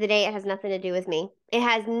the end of the day, it has nothing to do with me. It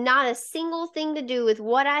has not a single thing to do with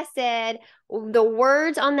what I said, the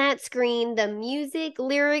words on that screen, the music,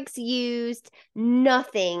 lyrics used,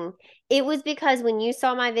 nothing. It was because when you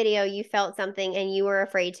saw my video, you felt something and you were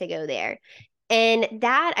afraid to go there. And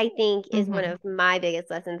that, I think, is one of my biggest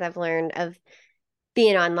lessons I've learned of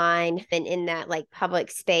being online and in that like public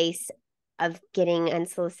space of getting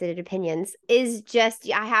unsolicited opinions is just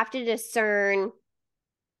I have to discern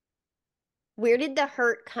where did the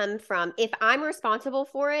hurt come from? If I'm responsible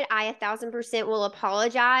for it, I 1,000% will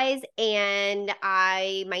apologize and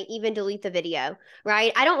I might even delete the video,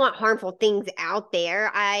 right? I don't want harmful things out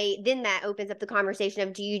there. Then that opens up the conversation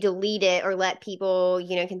of do you delete it or let people,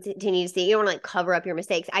 continue to see? You don't want to like cover up your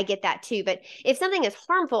mistakes. I get that too. But if something is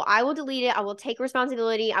harmful, I will delete it. I will take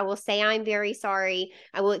responsibility. I will say I'm very sorry.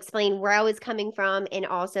 I will explain where I was coming from and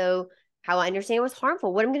also how I understand it was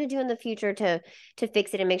harmful, what I'm going to do in the future to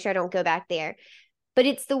fix it and make sure I don't go back there. But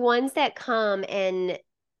it's the ones that come and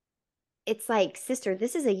it's like, sister,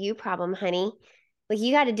 this is a you problem, honey. Like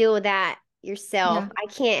you got to deal with that yourself. Yeah. I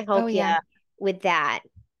can't help you with that.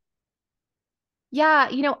 Yeah,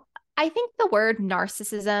 I think the word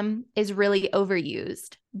narcissism is really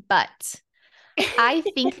overused, but I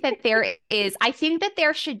think that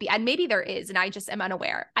there should be, and maybe there is, and I just am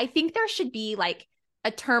unaware. I think there should be like a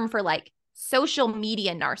term for like social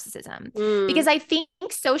media narcissism, because I think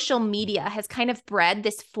social media has kind of bred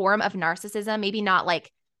this form of narcissism, maybe not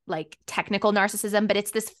like technical narcissism, but it's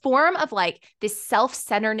this form of like this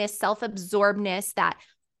self-centeredness, self-absorbedness that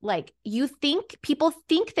like people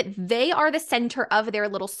think that they are the center of their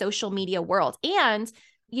little social media world. And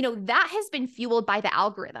that has been fueled by the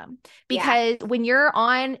algorithm, because when you're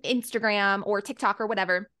on Instagram or TikTok or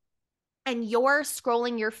whatever, and you're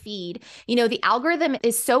scrolling your feed, the algorithm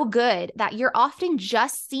is so good that you're often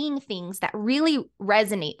just seeing things that really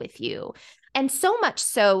resonate with you. And so much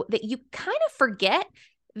so that you kind of forget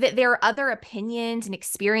that there are other opinions and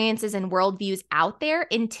experiences and worldviews out there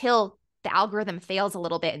until the algorithm fails a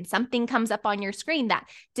little bit and something comes up on your screen that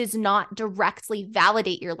does not directly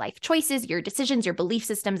validate your life choices, your decisions, your belief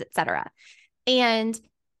systems, etc. And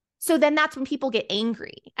so then that's when people get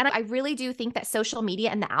angry. And I really do think that social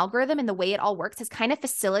media and the algorithm and the way it all works has kind of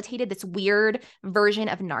facilitated this weird version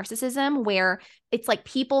of narcissism where it's like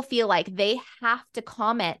people feel like they have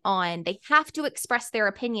to express their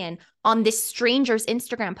opinion on this stranger's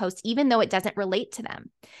Instagram post, even though it doesn't relate to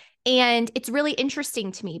them. And it's really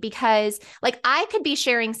interesting to me because like I could be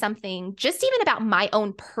sharing something just even about my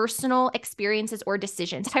own personal experiences or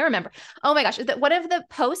decisions. I remember, oh my gosh, that one of the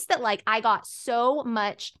posts that like I got so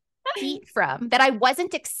much heat from that I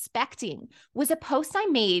wasn't expecting was a post I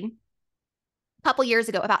made a couple years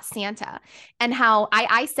ago about Santa and how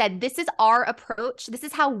I said, this is our approach. This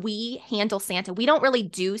is how we handle Santa. We don't really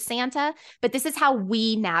do Santa, but this is how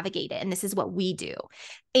we navigate it. And this is what we do.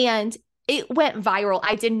 And it went viral.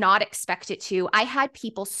 I did not expect it to. I had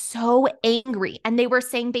people so angry and they were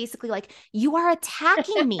saying basically like, you are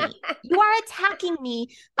attacking me. You are attacking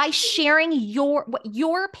me by sharing your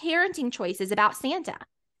parenting choices about Santa.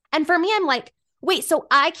 And for me, I'm like, wait, so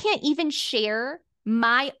I can't even share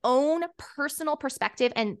my own personal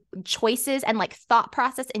perspective and choices and like thought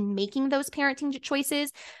process in making those parenting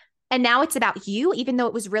choices. And now it's about you, even though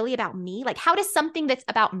it was really about me. Like, how does something that's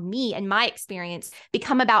about me and my experience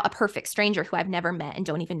become about a perfect stranger who I've never met and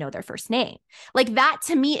don't even know their first name? Like that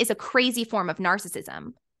to me is a crazy form of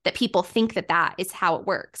narcissism that people think that is how it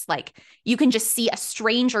works. Like you can just see a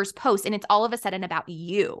stranger's post and it's all of a sudden about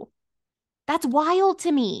you. That's wild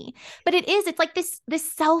to me. But it's like this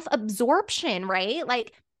self-absorption, right?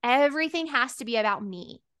 Like everything has to be about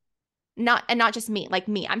me. Not just me, like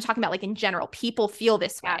me. I'm talking about like in general, people feel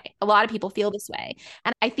this way. A lot of people feel this way.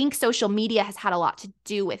 And I think social media has had a lot to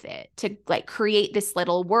do with it to like create this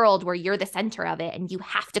little world where you're the center of it and you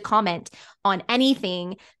have to comment on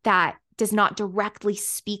anything that does not directly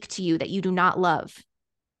speak to you, that you do not love.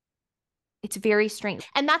 It's very strange.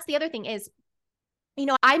 And that's the other thing is,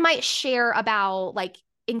 I might share about like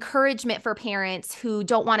encouragement for parents who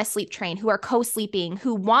don't want to sleep train, who are co-sleeping,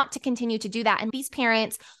 who want to continue to do that. And these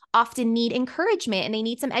parents often need encouragement and they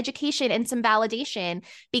need some education and some validation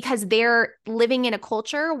because they're living in a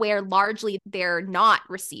culture where largely they're not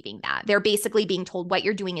receiving that. They're basically being told what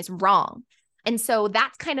you're doing is wrong. And so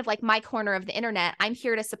that's kind of like my corner of the internet. I'm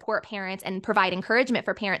here to support parents and provide encouragement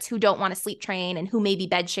for parents who don't want to sleep train and who maybe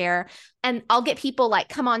bed share. And I'll get people like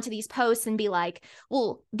come onto these posts and be like,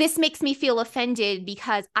 well, this makes me feel offended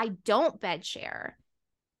because I don't bed share.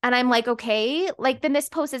 And I'm like, okay, like then this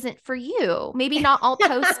post isn't for you. Maybe not all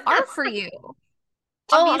posts are for you.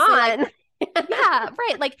 Obviously, like Yeah,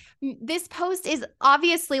 right. Like this post is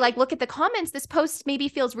obviously like, look at the comments. This post maybe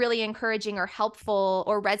feels really encouraging or helpful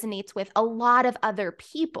or resonates with a lot of other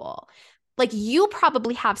people. Like you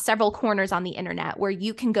probably have several corners on the internet where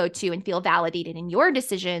you can go to and feel validated in your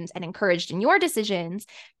decisions and encouraged in your decisions.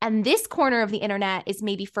 And this corner of the internet is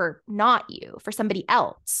maybe for not you, for somebody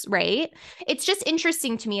else, right? It's just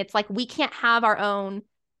interesting to me. It's like we can't have our own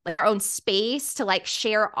space to like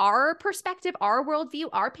share our perspective, our worldview,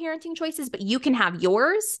 our parenting choices, but you can have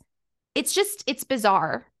yours. It's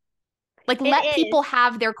bizarre. Like It let is. people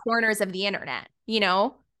have their corners of the internet, you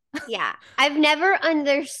know? Yeah, I've never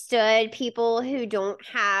understood people who don't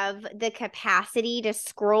have the capacity to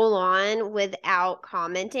scroll on without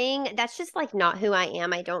commenting. That's just like not who I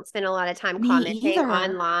am. I don't spend a lot of time Me commenting either.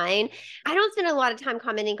 online. I don't spend a lot of time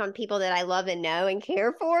commenting on people that I love and know and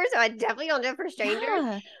care for. So I definitely don't do it for strangers.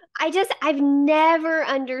 Yeah. I've never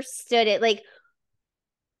understood it. Like,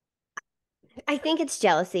 I think it's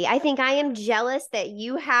jealousy. I think I am jealous that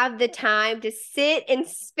you have the time to sit and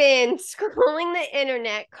spend scrolling the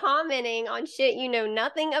internet, commenting on shit you know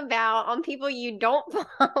nothing about, on people you don't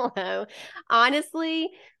follow. Honestly,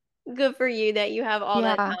 good for you that you have all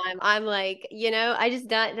that Yeah. time. I'm like, I just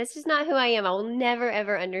not, that's just not who I am. I will never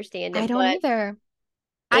ever understand I it. don't But either.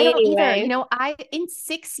 I don't either. anyway, I in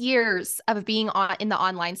 6 years of being on in the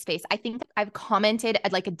online space, I think that I've commented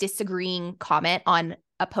at like a disagreeing comment on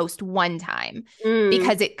a post one time mm,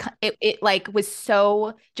 because it like was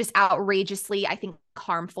so just outrageously, I think,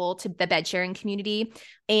 harmful to the bed sharing community.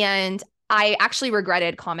 And I actually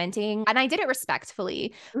regretted commenting and I did it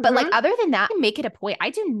respectfully. But like hmm, other than that, make it a point. I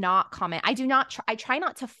do not comment. I do not I try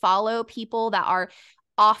not to follow people that are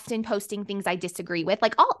often posting things I disagree with.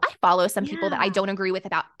 Like I follow some people that I yeah, don't agree with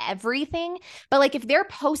about everything, but like if they're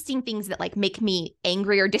posting things that like make me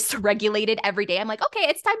angry or dysregulated every day, I'm like, okay,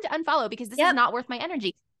 it's time to unfollow because this is yep, not worth my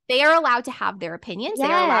energy. They are allowed to have their opinions,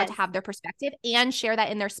 they are allowed to yes. have their perspective and share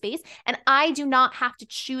that in their space. And I do not have to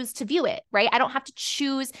choose to view it, right? I don't have to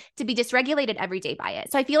choose to be dysregulated every day by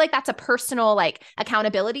it. So I feel like that's a personal like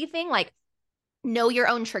accountability thing. Like know your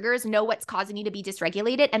own triggers, know what's causing you to be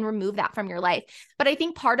dysregulated and remove that from your life. But I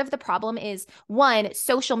think part of the problem is one,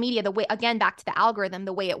 social media, the way, again, back to the algorithm,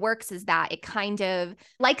 the way it works is that it kind of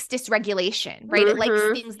likes dysregulation, right? It likes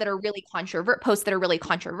Hmm. things that are really posts that are really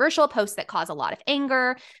controversial, posts that cause a lot of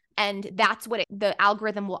anger. And that's what the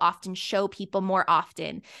algorithm will often show people more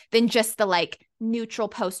often than just the like neutral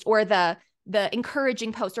post or the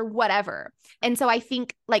encouraging post or whatever. And so I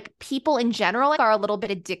think like people in general are a little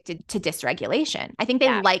bit addicted to dysregulation. Yeah. I think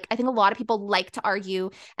a lot of people like to argue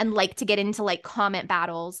and like to get into like comment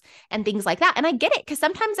battles and things like that. And I get it because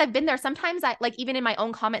sometimes I've been there. Sometimes I like even in my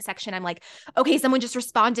own comment section, I'm like, okay, someone just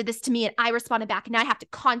responded this to me and I responded back. And now I have to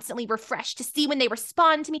constantly refresh to see when they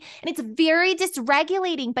respond to me. And it's very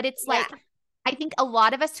dysregulating, but it's Yeah. like I think a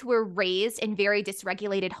lot of us who were raised in very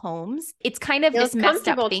dysregulated homes, it's kind of Feels this messed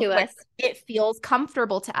up comfortable thing to where us. it feels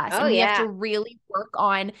comfortable to us. Oh, And we have to yeah. really work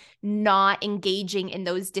on not engaging in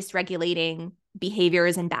those dysregulating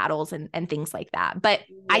behaviors and battles and things like that. But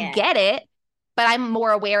I Yeah. get it, but I'm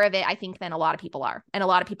more aware of it, I think, than a lot of people are. And a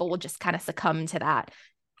lot of people will just kind of succumb to that.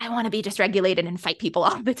 I want to be dysregulated and fight people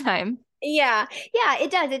all the time. Yeah. Yeah,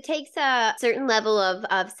 it does. It takes a certain level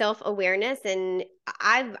of self-awareness, and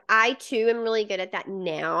I too am really good at that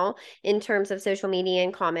now in terms of social media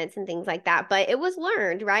and comments and things like that. But it was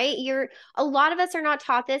learned, right? A lot of us are not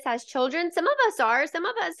taught this as children. Some of us are. Some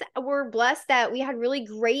of us were blessed that we had really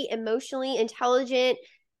great, emotionally intelligent,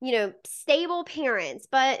 stable parents,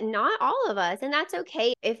 but not all of us. And that's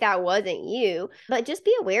okay if that wasn't you. But just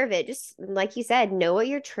be aware of it. Just like you said, know what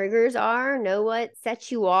your triggers are, know what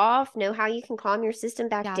sets you off, know how you can calm your system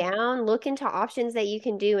back Yeah. down, look into options that you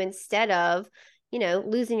can do instead of,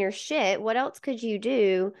 losing your shit. What else could you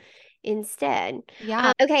do instead?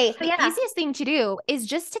 Yeah. Okay. The Yeah. easiest thing to do is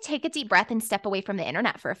just to take a deep breath and step away from the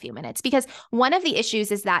internet for a few minutes because one of the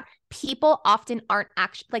issues is that people often aren't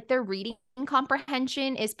actually like their reading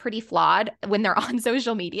comprehension is pretty flawed when they're on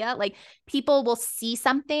social media. Like people will see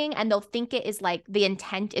something and they'll think it is like the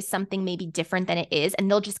intent is something maybe different than it is. And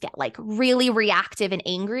they'll just get like really reactive and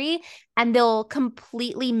angry and they'll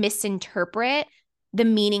completely misinterpret the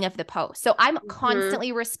meaning of the post. So I'm Hmm.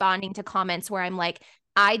 constantly responding to comments where I'm like,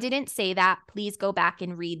 I didn't say that. Please go back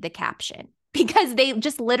and read the caption because they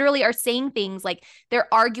just literally are saying things like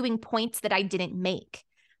they're arguing points that I didn't make,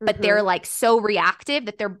 but they're Hmm. like so reactive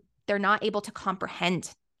that they're not able to comprehend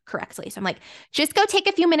correctly. So I'm like, just go take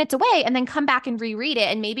a few minutes away and then come back and reread it.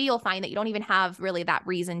 And maybe you'll find that you don't even have really that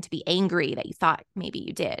reason to be angry that you thought maybe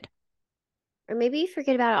you did. Or maybe you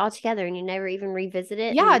forget about it altogether and you never even revisit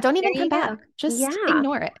it. Yeah, And don't there even come you go. back. Just Yeah.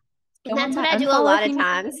 ignore it. Go And on that's what back, I do a unfollow lot if of you need to,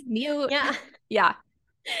 times. mute. Yeah, Yeah.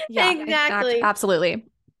 Yeah. exactly. Absolutely.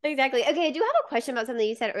 Exactly. Okay, I do have a question about something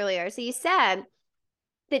you said earlier. So you said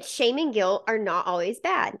that shame and guilt are not always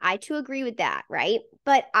bad. I too agree with that, right?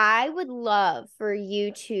 But I would love for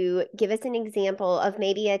you to give us an example of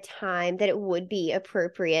maybe a time that it would be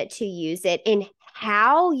appropriate to use it and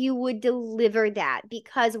how you would deliver that.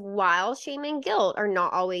 Because while shame and guilt are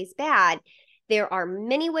not always bad, there are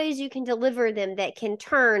many ways you can deliver them that can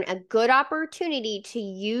turn a good opportunity to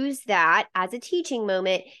use that as a teaching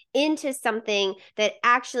moment into something that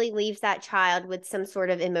actually leaves that child with some sort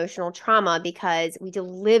of emotional trauma because we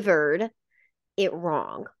delivered it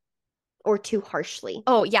wrong or too harshly.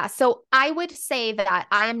 Oh, yeah. So I would say that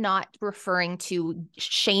I am not referring to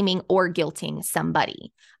shaming or guilting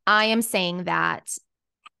somebody. I am saying that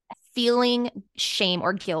feeling shame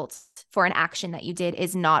or guilt for an action that you did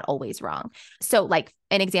is not always wrong. So, like,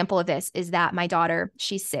 an example of this is that my daughter,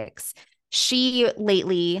 she's 6, she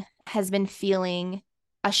lately has been feeling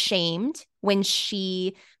ashamed when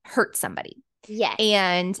she hurt somebody. Yes.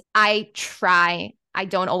 And I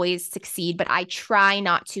don't always succeed, but I try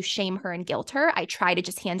not to shame her and guilt her. I try to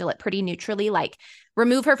just handle it pretty neutrally, like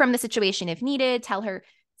remove her from the situation if needed, tell her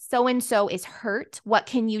so and so is hurt. What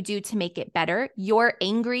can you do to make it better? You're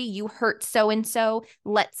angry. You hurt so and so.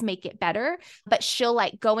 Let's make it better. But she'll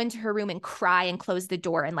like go into her room and cry and close the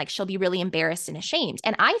door and like she'll be really embarrassed and ashamed.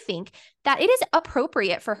 And I think that it is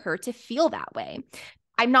appropriate for her to feel that way.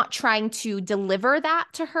 I'm not trying to deliver that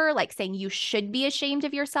to her, like saying you should be ashamed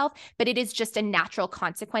of yourself, but it is just a natural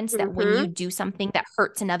consequence that when you Mm-hmm. do something that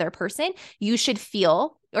hurts another person, you should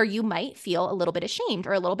feel, or you might feel a little bit ashamed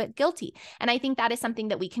or a little bit guilty. And I think that is something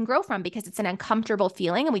that we can grow from because it's an uncomfortable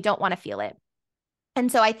feeling and we don't want to feel it.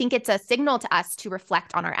 And so I think it's a signal to us to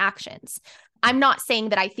reflect on our actions. I'm not saying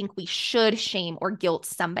that I think we should shame or guilt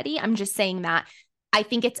somebody. I'm just saying that I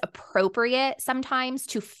think it's appropriate sometimes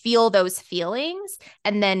to feel those feelings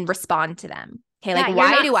and then respond to them. Okay, like, Yeah, you're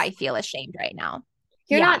why not do I feel ashamed right now?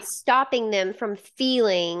 you're Yeah, not stopping them from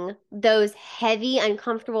feeling those heavy,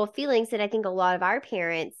 uncomfortable feelings that I think a lot of our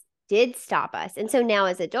parents did stop us. And so now,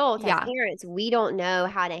 as adults, as yeah, parents, we don't know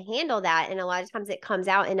how to handle that. And a lot of times it comes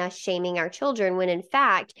out in us shaming our children when, in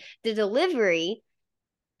fact, the delivery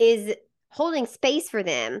is holding space for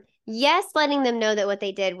them. Yes, letting them know that what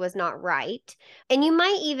they did was not right. And you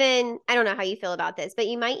might even, I don't know how you feel about this, but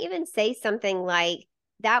you might even say something like,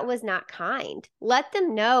 that was not kind. Let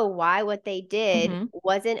them know why what they did hmm,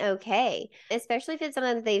 wasn't okay, especially if it's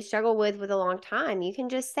something that they've struggled with a long time. You can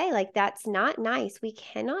just say, like, that's not nice. We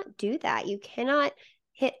cannot do that. You cannot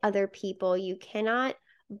hit other people. You cannot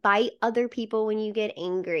bite other people when you get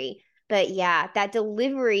angry. But yeah, that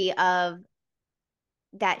delivery of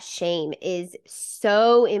that shame is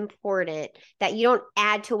so important that you don't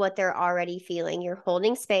add to what they're already feeling. You're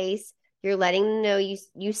holding space, you're letting them know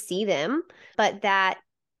you see them, but that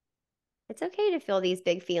it's okay to feel these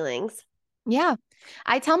big feelings. yeah.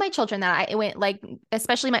 I tell my children that I went like,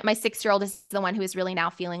 especially my 6-year-old is the one who is really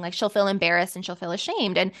now feeling like she'll feel embarrassed and she'll feel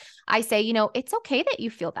ashamed. And I say, it's okay that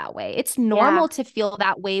you feel that way. It's Yeah. normal to feel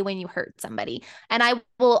that way when you hurt somebody. And I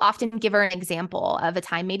will often give her an example of a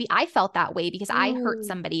time maybe I felt that way because I hurt Mm.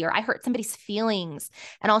 somebody or I hurt somebody's feelings.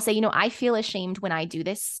 And I'll say, I feel ashamed when I do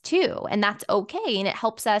this too. And that's okay. And it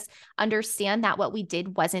helps us understand that what we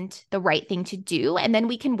did wasn't the right thing to do. And then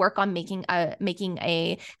we can work on making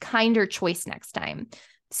a kinder choice next time.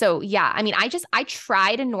 So yeah, I mean, I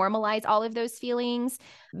try to normalize all of those feelings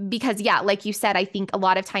because yeah, like you said, I think a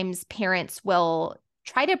lot of times parents will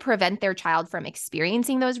try to prevent their child from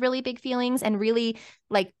experiencing those really big feelings, and really,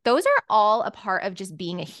 like, those are all a part of just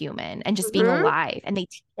being a human and just being Mm-hmm. alive, and they're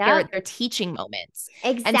Yep. they're teaching moments.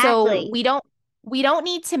 And so Exactly. we don't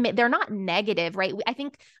need to, they're not negative, right? I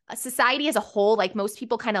think society as a whole, like most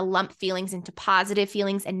people kind of lump feelings into positive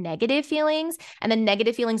feelings and negative feelings, and the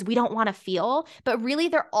negative feelings we don't want to feel, but really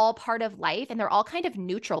they're all part of life and they're all kind of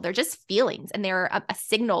neutral. They're just feelings and they're a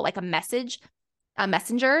signal, like a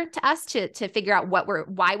messenger to us to figure out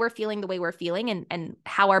why we're feeling the way we're feeling, and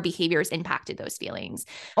how our behaviors impacted those feelings,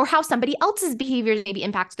 or how somebody else's behaviors maybe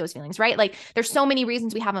impacts those feelings, right? Like there's so many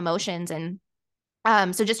reasons we have emotions. And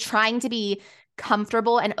so just trying to be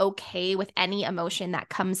comfortable and okay with any emotion that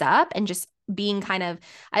comes up, and just being kind of,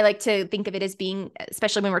 I like to think of it as being,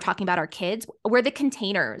 especially when we're talking about our kids, we're the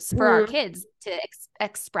containers for our Mm. kids. to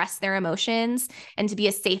express their emotions and to be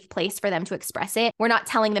a safe place for them to express it. We're not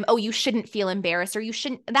telling them, oh, you shouldn't feel embarrassed, or you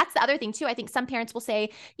shouldn't. That's the other thing too. I think some parents will say,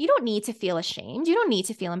 you don't need to feel ashamed. You don't need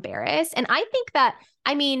to feel embarrassed. And I think that,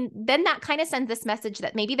 I mean, then that kind of sends this message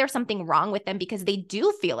that maybe there's something wrong with them because they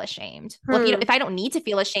do feel ashamed. Well, if I don't need to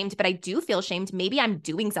feel ashamed, but I do feel ashamed, maybe I'm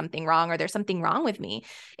doing something wrong or there's something wrong with me.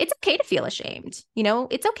 It's okay to feel ashamed.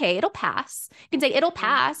 It's okay. It'll pass. You can say it'll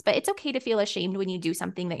pass, but it's okay to feel ashamed when you do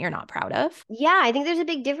something that you're not proud of. Yeah, I think there's a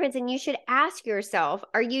big difference. And you should ask yourself,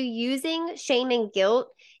 are you using shame and guilt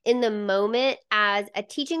in the moment as a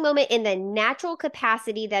teaching moment in the natural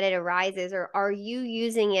capacity that it arises, or are you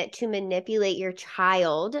using it to manipulate your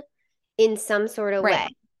child in some sort of way?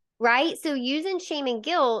 Right? So using shame and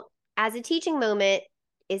guilt as a teaching moment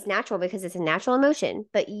is natural because it's a natural emotion,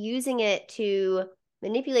 but using it to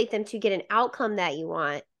manipulate them to get an outcome that you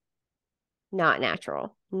want, not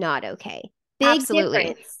natural, not okay. Big Absolutely.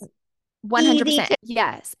 difference. 100%.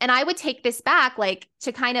 Yes. And I would take this back, like,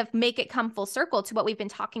 to kind of make it come full circle to what we've been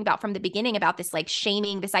talking about from the beginning about this, like,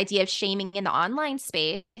 shaming, this idea of shaming in the online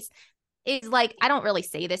space is like, I don't really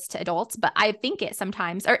say this to adults, but I think it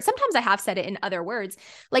sometimes, or sometimes I have said it in other words.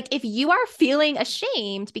 Like, if you are feeling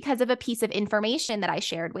ashamed because of a piece of information that I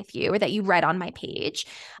shared with you or that you read on my page,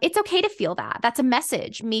 it's okay to feel that. That's a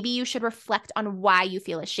message. Maybe you should reflect on why you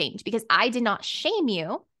feel ashamed, because I did not shame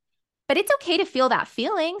you. But it's okay to feel that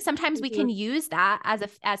feeling. Sometimes we can use that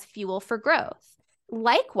as fuel for growth.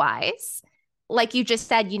 Likewise, like you just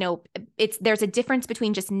said, there's a difference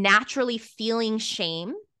between just naturally feeling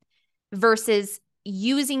shame versus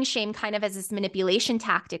using shame kind of as this manipulation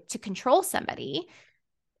tactic to control somebody.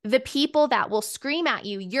 The people that will scream at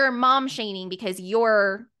you, you're mom shaming because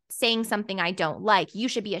you're saying something I don't like. You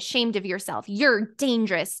should be ashamed of yourself. You're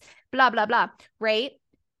dangerous, blah, blah, blah, right?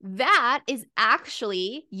 That is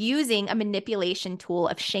actually using a manipulation tool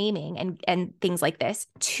of shaming and things like this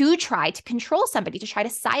to try to control somebody, to try to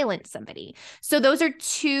silence somebody. So those are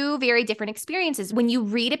two very different experiences. When you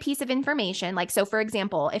read a piece of information, like, so for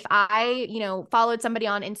example, if I, followed somebody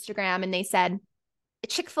on Instagram and they said,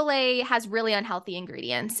 Chick-fil-A has really unhealthy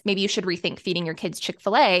ingredients, maybe you should rethink feeding your kids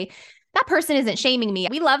Chick-fil-A. That person isn't shaming me.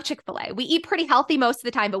 We love Chick-fil-A. We eat pretty healthy most of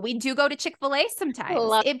the time, but we do go to Chick-fil-A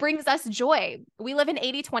sometimes. It brings us joy. We live an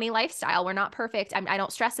 80-20 lifestyle. We're not perfect. I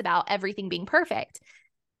don't stress about everything being perfect.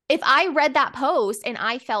 If I read that post and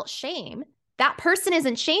I felt shame, that person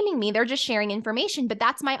isn't shaming me. They're just sharing information, but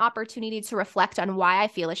that's my opportunity to reflect on why I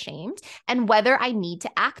feel ashamed and whether I need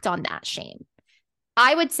to act on that shame.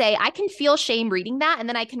 I would say I can feel shame reading that, and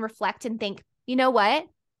then I can reflect and think, you know what?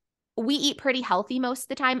 We eat pretty healthy most of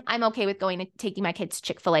the time. I'm okay with taking my kids to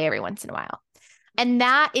Chick-fil-A every once in a while. And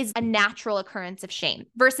that is a natural occurrence of shame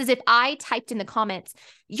versus if I typed in the comments,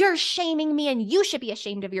 you're shaming me and you should be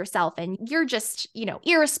ashamed of yourself and you're just,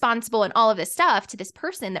 irresponsible and all of this stuff to this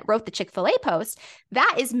person that wrote the Chick-fil-A post.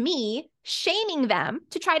 That is me shaming them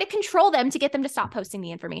to try to control them to get them to stop posting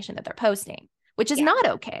the information that they're posting, which is not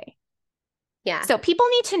okay. Yeah. So people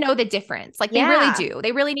need to know the difference. Like they really do.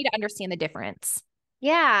 They really need to understand the difference.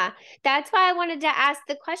 Yeah, that's why I wanted to ask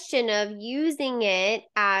the question of using it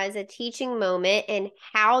as a teaching moment and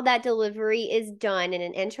how that delivery is done in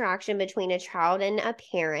an interaction between a child and a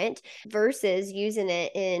parent versus using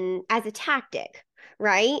it as a tactic,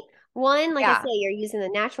 right? One, like I say, you're using the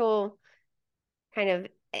natural kind of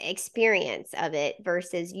experience of it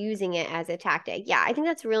versus using it as a tactic. Yeah, I think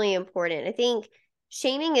that's really important. I think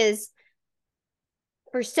shaming is,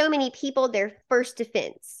 for so many people, their first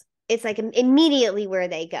defense. It's like immediately where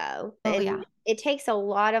they go. And it takes a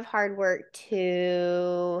lot of hard work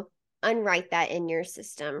to unwrite that in your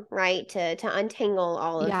system, right? To untangle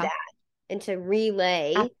all of that and to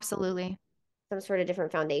relay absolutely some sort of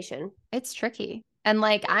different foundation. It's tricky. And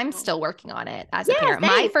like, I'm still working on it as a parent.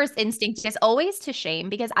 My first instinct is always to shame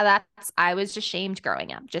because I was just shamed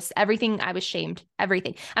growing up. Just everything. I was shamed,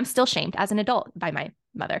 everything. I'm still shamed as an adult by my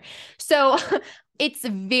mother. So it's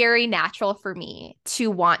very natural for me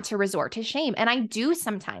to want to resort to shame. And I do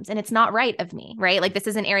sometimes, and it's not right of me, right? Like this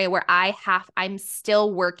is an area where I'm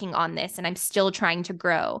still working on this and I'm still trying to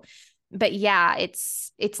grow. But yeah,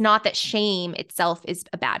 it's not that shame itself is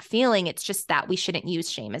a bad feeling. It's just that we shouldn't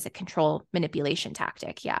use shame as a control manipulation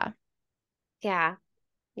tactic. Yeah. Yeah.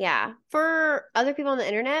 Yeah. For other people on the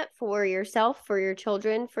internet, for yourself, for your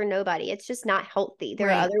children, for nobody. It's just not healthy. There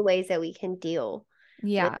are other ways that we can deal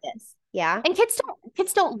with this. Yeah. And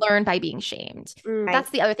kids don't learn by being shamed. That's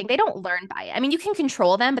the other thing. They don't learn by it. I mean, you can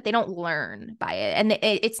control them, but they don't learn by it. And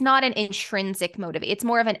it's not an intrinsic motivation. It's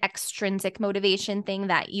more of an extrinsic motivation thing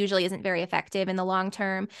that usually isn't very effective in the long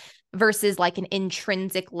term versus like an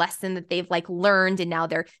intrinsic lesson that they've like learned and now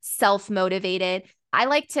they're self-motivated. I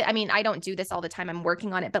like to, I mean, I don't do this all the time. I'm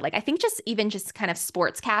working on it, but like, I think just even just kind of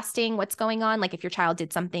sports casting what's going on. Like if your child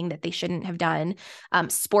did something that they shouldn't have done,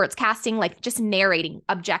 sports casting, like just narrating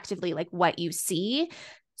objectively, like what you see.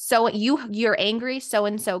 So you're angry,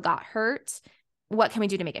 so-and-so got hurt. What can we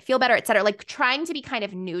do to make it feel better, et cetera? Like trying to be kind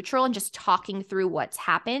of neutral and just talking through what's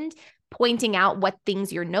happened, pointing out what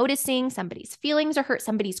things you're noticing. Somebody's feelings are hurt,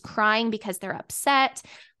 somebody's crying because they're upset,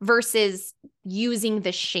 versus using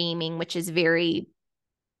the shaming, which is very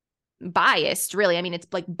biased, really. I mean, it's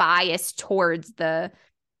like biased towards the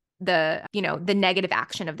negative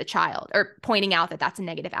action of the child, or pointing out that that's a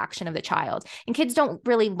negative action of the child. And kids don't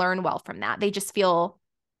really learn well from that. They just feel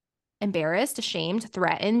embarrassed, ashamed,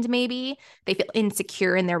 threatened, maybe. They feel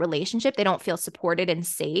insecure in their relationship. They don't feel supported and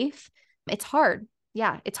safe. It's hard.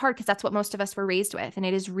 Yeah, it's hard because that's what most of us were raised with. And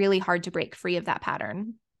it is really hard to break free of that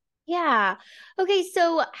pattern. Yeah. Okay.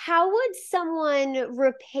 So, how would someone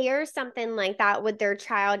repair something like that with their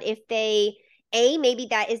child if maybe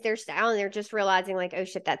that is their style and they're just realizing, like, oh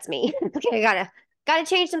shit, that's me. Okay, I gotta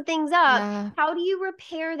change some things up. Yeah. How do you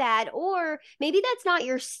repair that? Or maybe that's not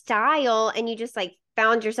your style and you just like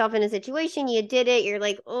found yourself in a situation, you did it, you're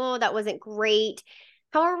like, oh, that wasn't great.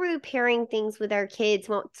 How are we repairing things with our kids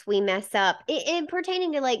once we mess up? In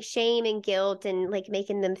pertaining to like shame and guilt and like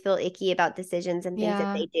making them feel icky about decisions and things that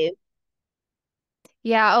Yeah. they do.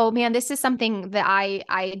 Yeah. Oh man, this is something that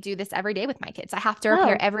I do this every day with my kids. I have to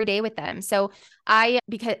repair Oh, every day with them. So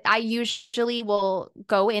because I usually will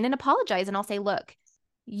go in and apologize, and I'll say, look,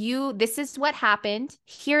 this is what happened.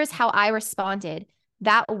 Here's how I responded.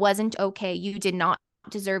 That wasn't okay. You did not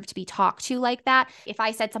deserve to be talked to like that. If I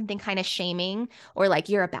said something kind of shaming, or like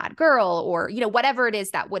you're a bad girl, or whatever it is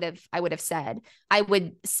that I would have said, I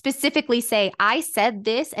would specifically say, I said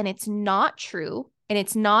this and it's not true and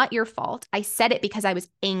it's not your fault. I said it because I was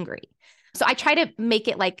angry. So I try to make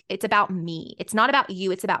it like it's about me. It's not about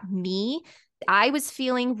you, it's about me. I was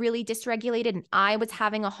feeling really dysregulated and I was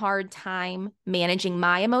having a hard time managing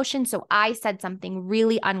my emotions. So I said something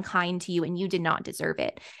really unkind to you and you did not deserve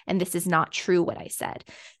it. And this is not true what I said.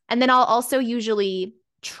 And then I'll also usually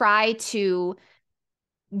try to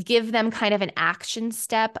give them kind of an action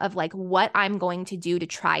step of like what I'm going to do to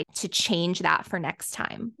try to change that for next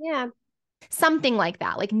time. yeah. Something like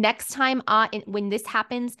that. Like next time when this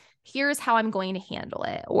happens, here's how I'm going to handle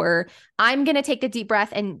it. Or I'm going to take a deep breath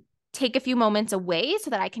and take a few moments away so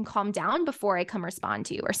that I can calm down before I come respond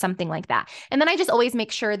to you, or something like that. And then I just always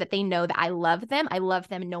make sure that they know that I love them. I love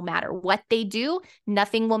them no matter what they do.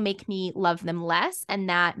 Nothing will make me love them less. And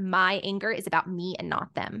that my anger is about me and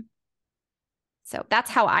not them. So that's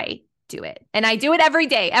how I do it. And I do it every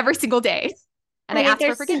day, every single day. And I I think ask for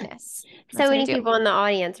there's forgiveness. so That's what I many do. people in the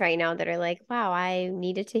audience right now that are like, wow, I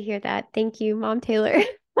needed to hear that. Thank you, Mom Taylor.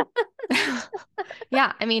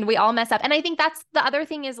 Yeah, I mean, we all mess up. And I think that's the other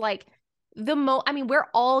thing is like I mean, we're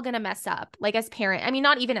all going to mess up, like as parent. I mean,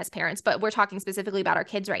 not even as parents, but we're talking specifically about our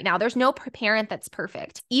kids right now. There's no parent that's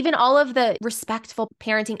perfect. Even all of the respectful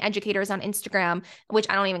parenting educators on Instagram, which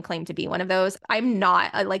I don't even claim to be one of those. I'm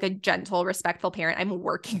not like a gentle, respectful parent. I'm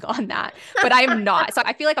working on that, but I'm not. So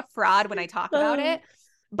I feel like a fraud when I talk about Oh. it.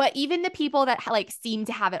 But even the people that like seem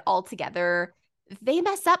to have it all together, they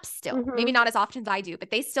mess up still. Maybe Mhm. not as often as I do,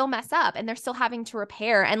 but they still mess up and they're still having to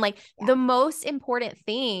repair. And like Yeah. the most important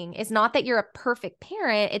thing is not that you're a perfect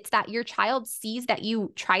parent, it's that your child sees that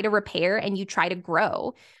you try to repair and you try to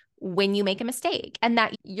grow when you make a mistake, and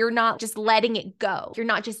that you're not just letting it go. You're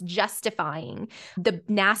not just justifying the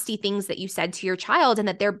nasty things that you said to your child and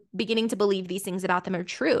that they're beginning to believe these things about them are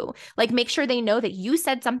true. Like make sure they know that you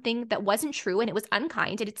said something that wasn't true and it was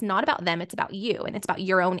unkind, and it's not about them, it's about you and it's about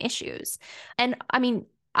your own issues. And I mean,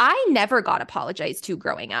 I never got apologized to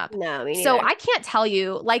growing up. No, me So neither. I can't tell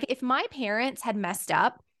you, like, if my parents had messed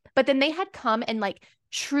up, but then they had come and like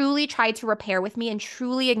truly tried to repair with me and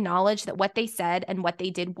truly acknowledged that what they said and what they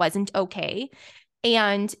did wasn't okay,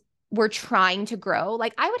 and were trying to grow,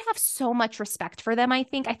 like I would have so much respect for them. I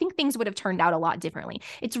think things would have turned out a lot differently.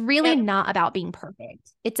 It's really Yep. not about being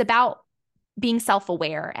perfect. It's about being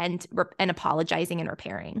self-aware and apologizing and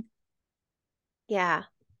repairing. Yeah.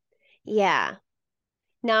 Yeah.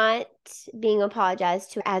 Not being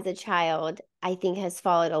apologized to as a child, I think has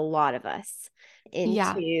followed a lot of us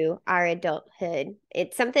Yeah. into our adulthood.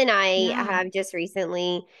 It's something I Yeah. have just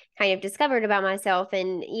recently kind of discovered about myself.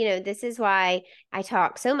 And, this is why I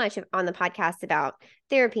talk so much on the podcast about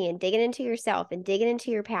therapy and digging into yourself and digging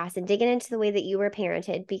into your past and digging into the way that you were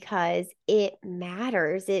parented, because it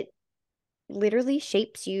matters. It literally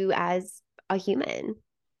shapes you as a human.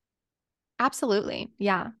 Absolutely.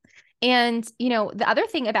 Yeah. And, the other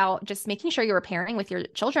thing about just making sure you're pairing with your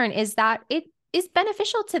children is that it is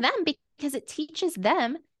beneficial to them because it teaches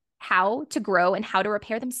them how to grow and how to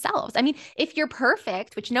repair themselves. I mean, if you're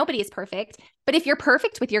perfect, which nobody is perfect, but if you're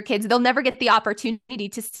perfect with your kids, they'll never get the opportunity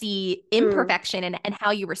to see imperfection and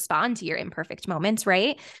how you respond to your imperfect moments,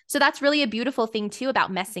 right? So that's really a beautiful thing too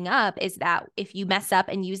about messing up, is that if you mess up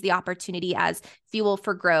and use the opportunity as fuel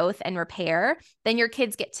for growth and repair, then your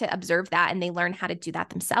kids get to observe that and they learn how to do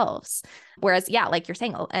that themselves. Whereas, yeah, like you're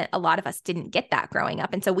saying, a lot of us didn't get that growing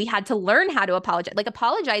up. And so we had to learn how to apologize. Like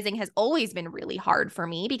apologizing has always been really hard for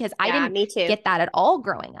me because I didn't me too. get that at all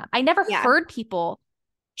growing up. I never heard people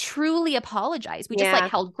truly apologize. We just like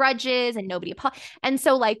held grudges and nobody apologized. And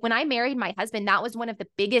so like when I married my husband, that was one of the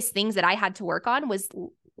biggest things that I had to work on, was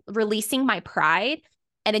releasing my pride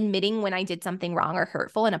and admitting when I did something wrong or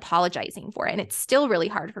hurtful and apologizing for it. And it's still really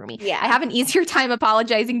hard for me. I have an easier time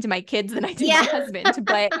apologizing to my kids than I do my husband,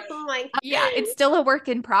 but it's still a work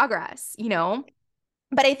in progress, you know?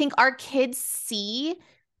 But I think our kids see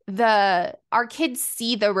the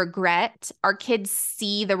regret, our kids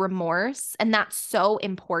see the remorse, and that's so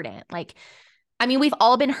important. Like, I mean, we've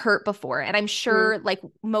all been hurt before, and I'm sure like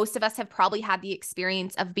most of us have probably had the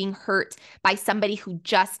experience of being hurt by somebody who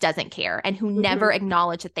just doesn't care and who never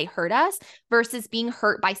acknowledged that they hurt us, versus being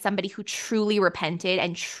hurt by somebody who truly repented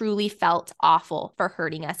and truly felt awful for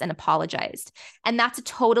hurting us and apologized. And that's a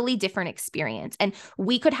totally different experience. And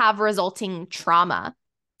we could have resulting trauma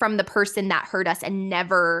from the person that hurt us and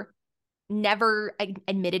never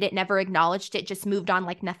admitted it, never acknowledged it, just moved on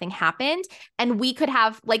like nothing happened. And we could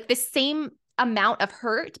have like the same amount of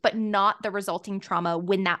hurt, but not the resulting trauma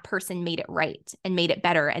when that person made it right and made it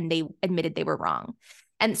better and they admitted they were wrong.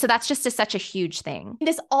 And so that's just such a huge thing.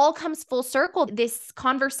 This all comes full circle. This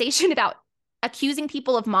conversation about accusing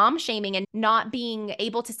people of mom shaming and not being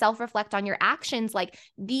able to self-reflect on your actions. Like,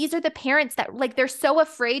 these are the parents that like, they're so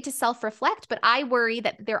afraid to self-reflect, but I worry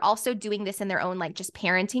that they're also doing this in their own, like just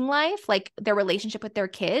parenting life, like their relationship with their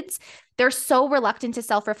kids. They're so reluctant to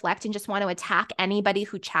self-reflect and just want to attack anybody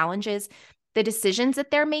who challenges the decisions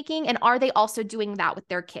that they're making. And are they also doing that with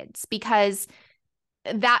their kids? Because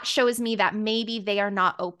that shows me that maybe they are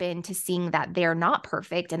not open to seeing that they're not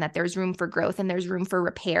perfect and that there's room for growth and there's room for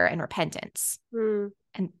repair and repentance.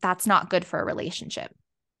 And that's not good for a relationship.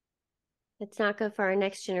 It's not good for our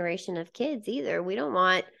next generation of kids either. We don't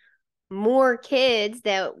want more kids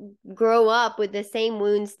that grow up with the same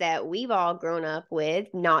wounds that we've all grown up with,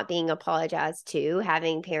 not being apologized to,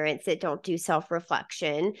 having parents that don't do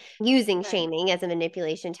self-reflection, using shaming as a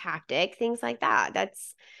manipulation tactic, things like that.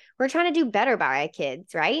 We're trying to do better by our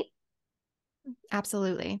kids, right?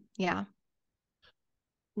 Absolutely. Yeah.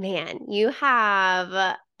 Man, you have,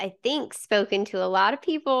 I think, spoken to a lot of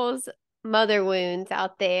people's mother wounds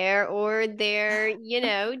out there, or their,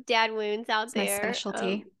 dad wounds out there. My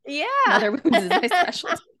specialty. Mother wounds is my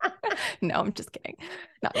specialty. No, I'm just kidding.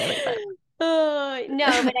 Not really, but. No,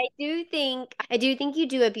 but I do think you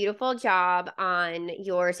do a beautiful job on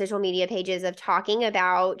your social media pages of talking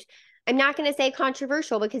about, I'm not going to say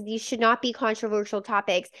controversial because these should not be controversial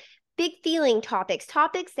topics, big feeling topics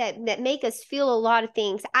that make us feel a lot of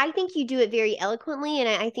things. I think you do it very eloquently, and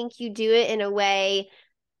I think you do it in a way,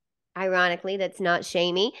 ironically, that's not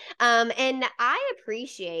shamey. And I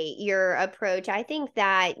appreciate your approach. I think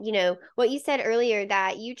that, what you said earlier,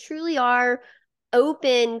 that you truly are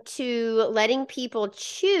open to letting people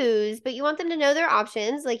choose, but you want them to know their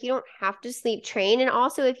options. Like, you don't have to sleep train. And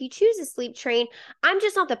also, if you choose to sleep train, I'm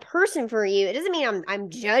just not the person for you. It doesn't mean I'm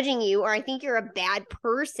judging you, or I think you're a bad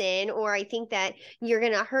person, or I think that you're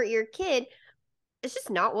going to hurt your kid. It's just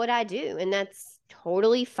not what I do. And that's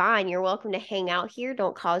totally fine. You're welcome to hang out here.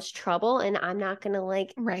 Don't cause trouble. And I'm not going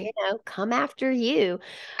to come after you.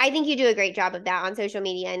 I think you do a great job of that on social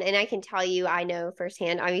media. And I can tell you, I know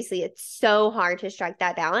firsthand, obviously it's so hard to strike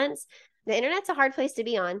that balance. The internet's a hard place to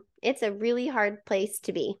be on. It's a really hard place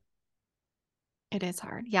to be. It is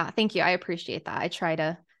hard. Yeah. Thank you. I appreciate that. I try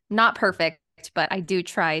to, not perfect, but I do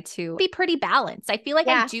try to be pretty balanced. I feel like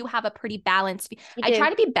I do have a pretty balanced. I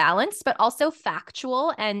try to be balanced, but also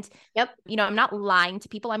factual. And, I'm not lying to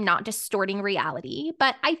people. I'm not distorting reality,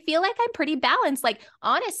 but I feel like I'm pretty balanced. Like,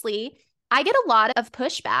 honestly, I get a lot of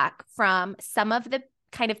pushback from some of the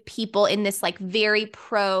kind of people in this like very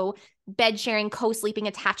pro bed sharing, co-sleeping,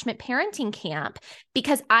 attachment parenting camp,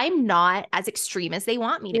 because I'm not as extreme as they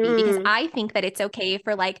want me to be, because I think that it's okay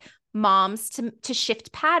for like moms to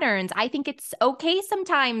shift patterns. I think it's okay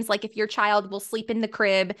sometimes, like if your child will sleep in the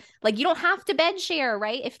crib, like you don't have to bed share,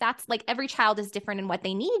 right? If that's like every child is different in what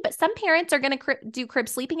they need, but some parents are going to do crib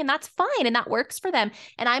sleeping and that's fine and that works for them.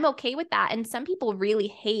 And I'm okay with that. And some people really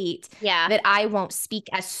hate that I won't speak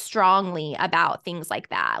as strongly about things like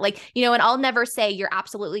that. Like, you know, and I'll never say you're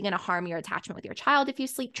absolutely going to harm your attachment with your child if you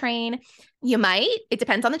sleep train. You might, it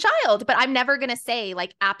depends on the child, but I'm never going to say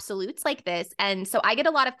like absolutes like this. And so I get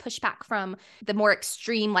a lot of pushback from the more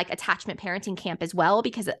extreme, like attachment parenting camp as well,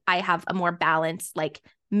 because I have a more balanced, like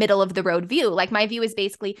middle of the road view. Like my view is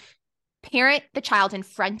basically parent the child in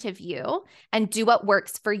front of you and do what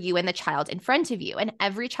works for you and the child in front of you. And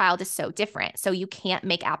every child is so different. So you can't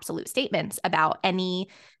make absolute statements about any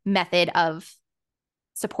method of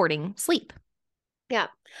supporting sleep. Yeah.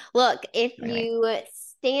 Look, if you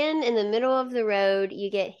stand in the middle of the road, you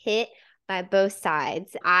get hit by both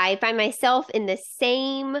sides. I find myself in the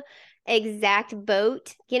same exact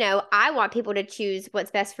boat. You know, I want people to choose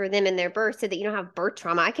what's best for them in their birth so that you don't have birth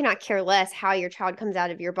trauma. I cannot care less how your child comes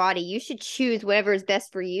out of your body. You should choose whatever is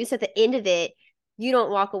best for you. So at the end of it, you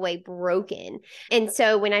don't walk away broken. And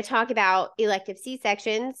so when I talk about elective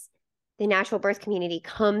C-sections, the natural birth community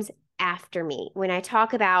comes after me. When I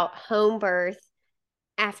talk about home birth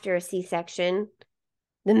after a C-section,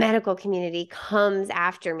 the medical community comes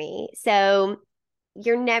after me. So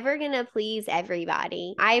you're never going to please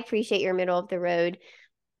everybody. I appreciate your middle of the road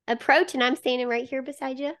approach, and I'm standing right here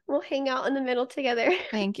beside you. We'll hang out in the middle together.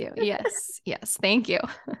 Thank you. Yes. Yes. Thank you.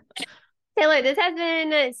 Taylor, this has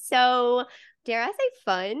been so, dare I say,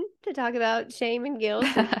 fun to talk about shame and guilt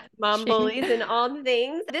and mom bullies and all the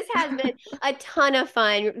things. This has been a ton of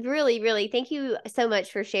fun. Really, really. Thank you so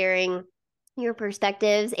much for sharing your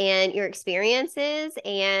perspectives and your experiences.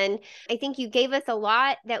 And I think you gave us a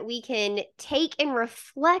lot that we can take and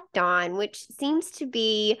reflect on, which seems to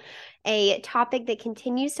be a topic that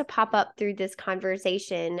continues to pop up through this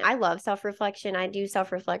conversation. I love self-reflection. I do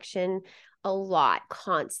self-reflection a lot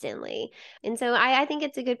constantly. And so I think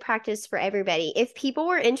it's a good practice for everybody. If people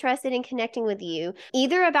were interested in connecting with you,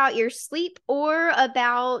 either about your sleep or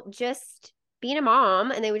about just being a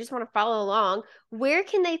mom and they would just want to follow along, where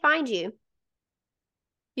can they find you?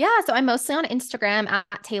 Yeah, so I'm mostly on Instagram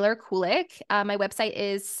at Taylor Kulik. My website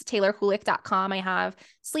is taylorkulik.com. I have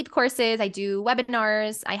sleep courses. I do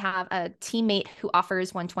webinars. I have a teammate who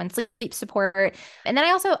offers one-to-one sleep support. And then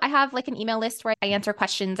I have like an email list where I answer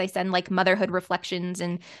questions. I send like motherhood reflections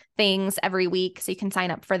and things every week. So you can sign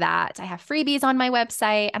up for that. I have freebies on my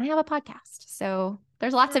website and I have a podcast. So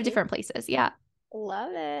there's lots of different places. Yeah.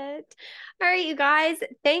 Love it. All right, you guys,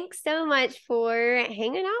 thanks so much for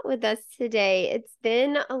hanging out with us today. It's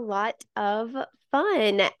been a lot of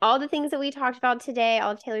fun. All the things that we talked about today,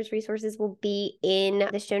 all of Taylor's resources will be in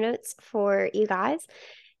the show notes for you guys.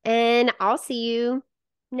 And I'll see you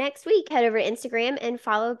next week. Head over to Instagram and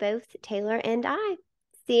follow both Taylor and I.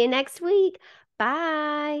 See you next week.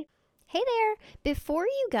 Bye. Hey there. Before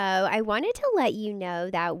you go, I wanted to let you know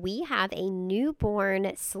that we have a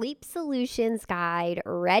newborn sleep solutions guide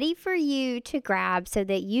ready for you to grab so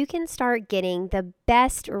that you can start getting the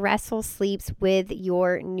best restful sleeps with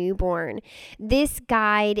your newborn. This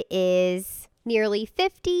guide is nearly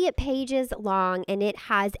 50 pages long and it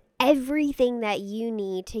has everything that you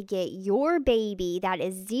need to get your baby that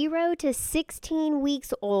is 0 to 16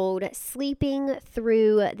 weeks old sleeping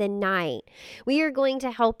through the night. We are going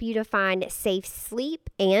to help you to find safe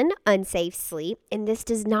sleep and unsafe sleep. And this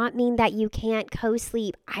does not mean that you can't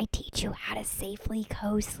co-sleep. I teach you how to safely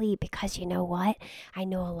co-sleep because you know what? I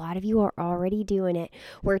know a lot of you are already doing it.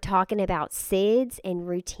 We're talking about SIDS and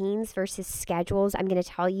routines versus schedules. I'm going to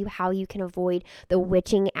tell you how you can avoid the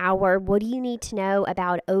witching hour. What do you need to know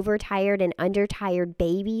about overtired and undertired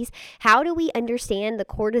babies? How do we understand the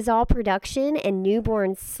cortisol production and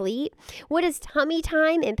newborn sleep? What does tummy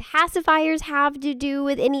time and pacifiers have to do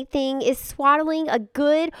with anything? Is swaddling a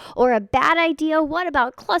good or a bad idea? What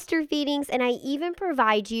about cluster feedings? And I even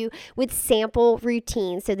provide you with sample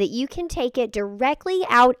routines so that you can take it directly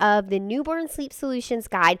out of the Newborn Sleep Solutions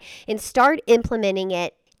Guide and start implementing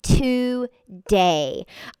it today.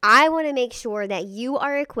 I want to make sure that you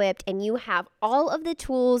are equipped and you have all of the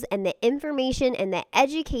tools and the information and the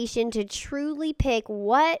education to truly pick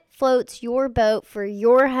what floats your boat for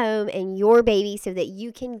your home and your baby so that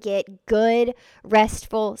you can get good,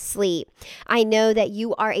 restful sleep. I know that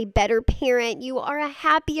you are a better parent, you are a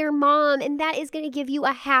happier mom, and that is going to give you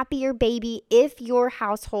a happier baby if your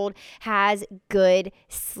household has good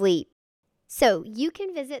sleep. So you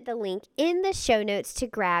can visit the link in the show notes to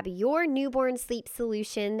grab your newborn sleep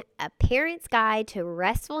solution, a parent's guide to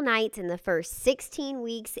restful nights in the first 16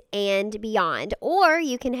 weeks and beyond. Or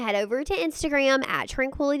you can head over to Instagram at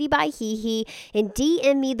Tranquility by Hee and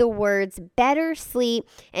DM me the words better sleep,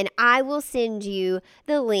 and I will send you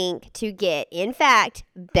the link to get, in fact,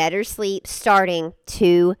 better sleep starting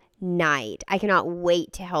tonight. I cannot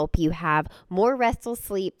wait to help you have more restful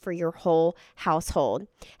sleep for your whole household.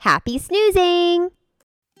 Happy snoozing!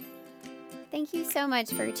 Thank you so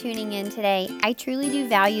much for tuning in today. I truly do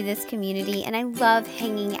value this community and I love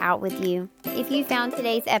hanging out with you. If you found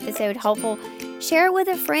today's episode helpful, share it with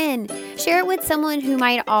a friend. Share it with someone who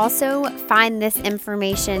might also find this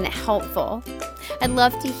information helpful. I'd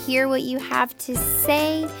love to hear what you have to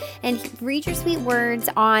say and read your sweet words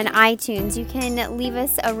on iTunes. You can leave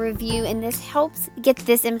us a review, and this helps get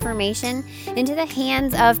this information into the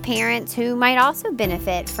hands of parents who might also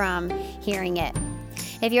benefit from hearing it.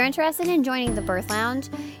 If you're interested in joining the Birth Lounge,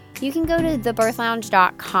 you can go to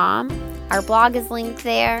thebirthlounge.com. Our blog is linked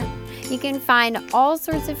there. You can find all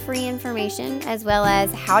sorts of free information as well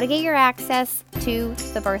as how to get your access to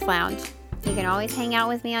the Birth Lounge. You can always hang out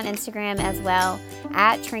with me on Instagram as well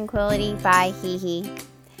at Tranquility by Hee.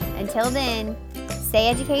 Until then, stay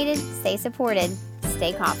educated, stay supported,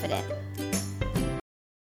 stay confident.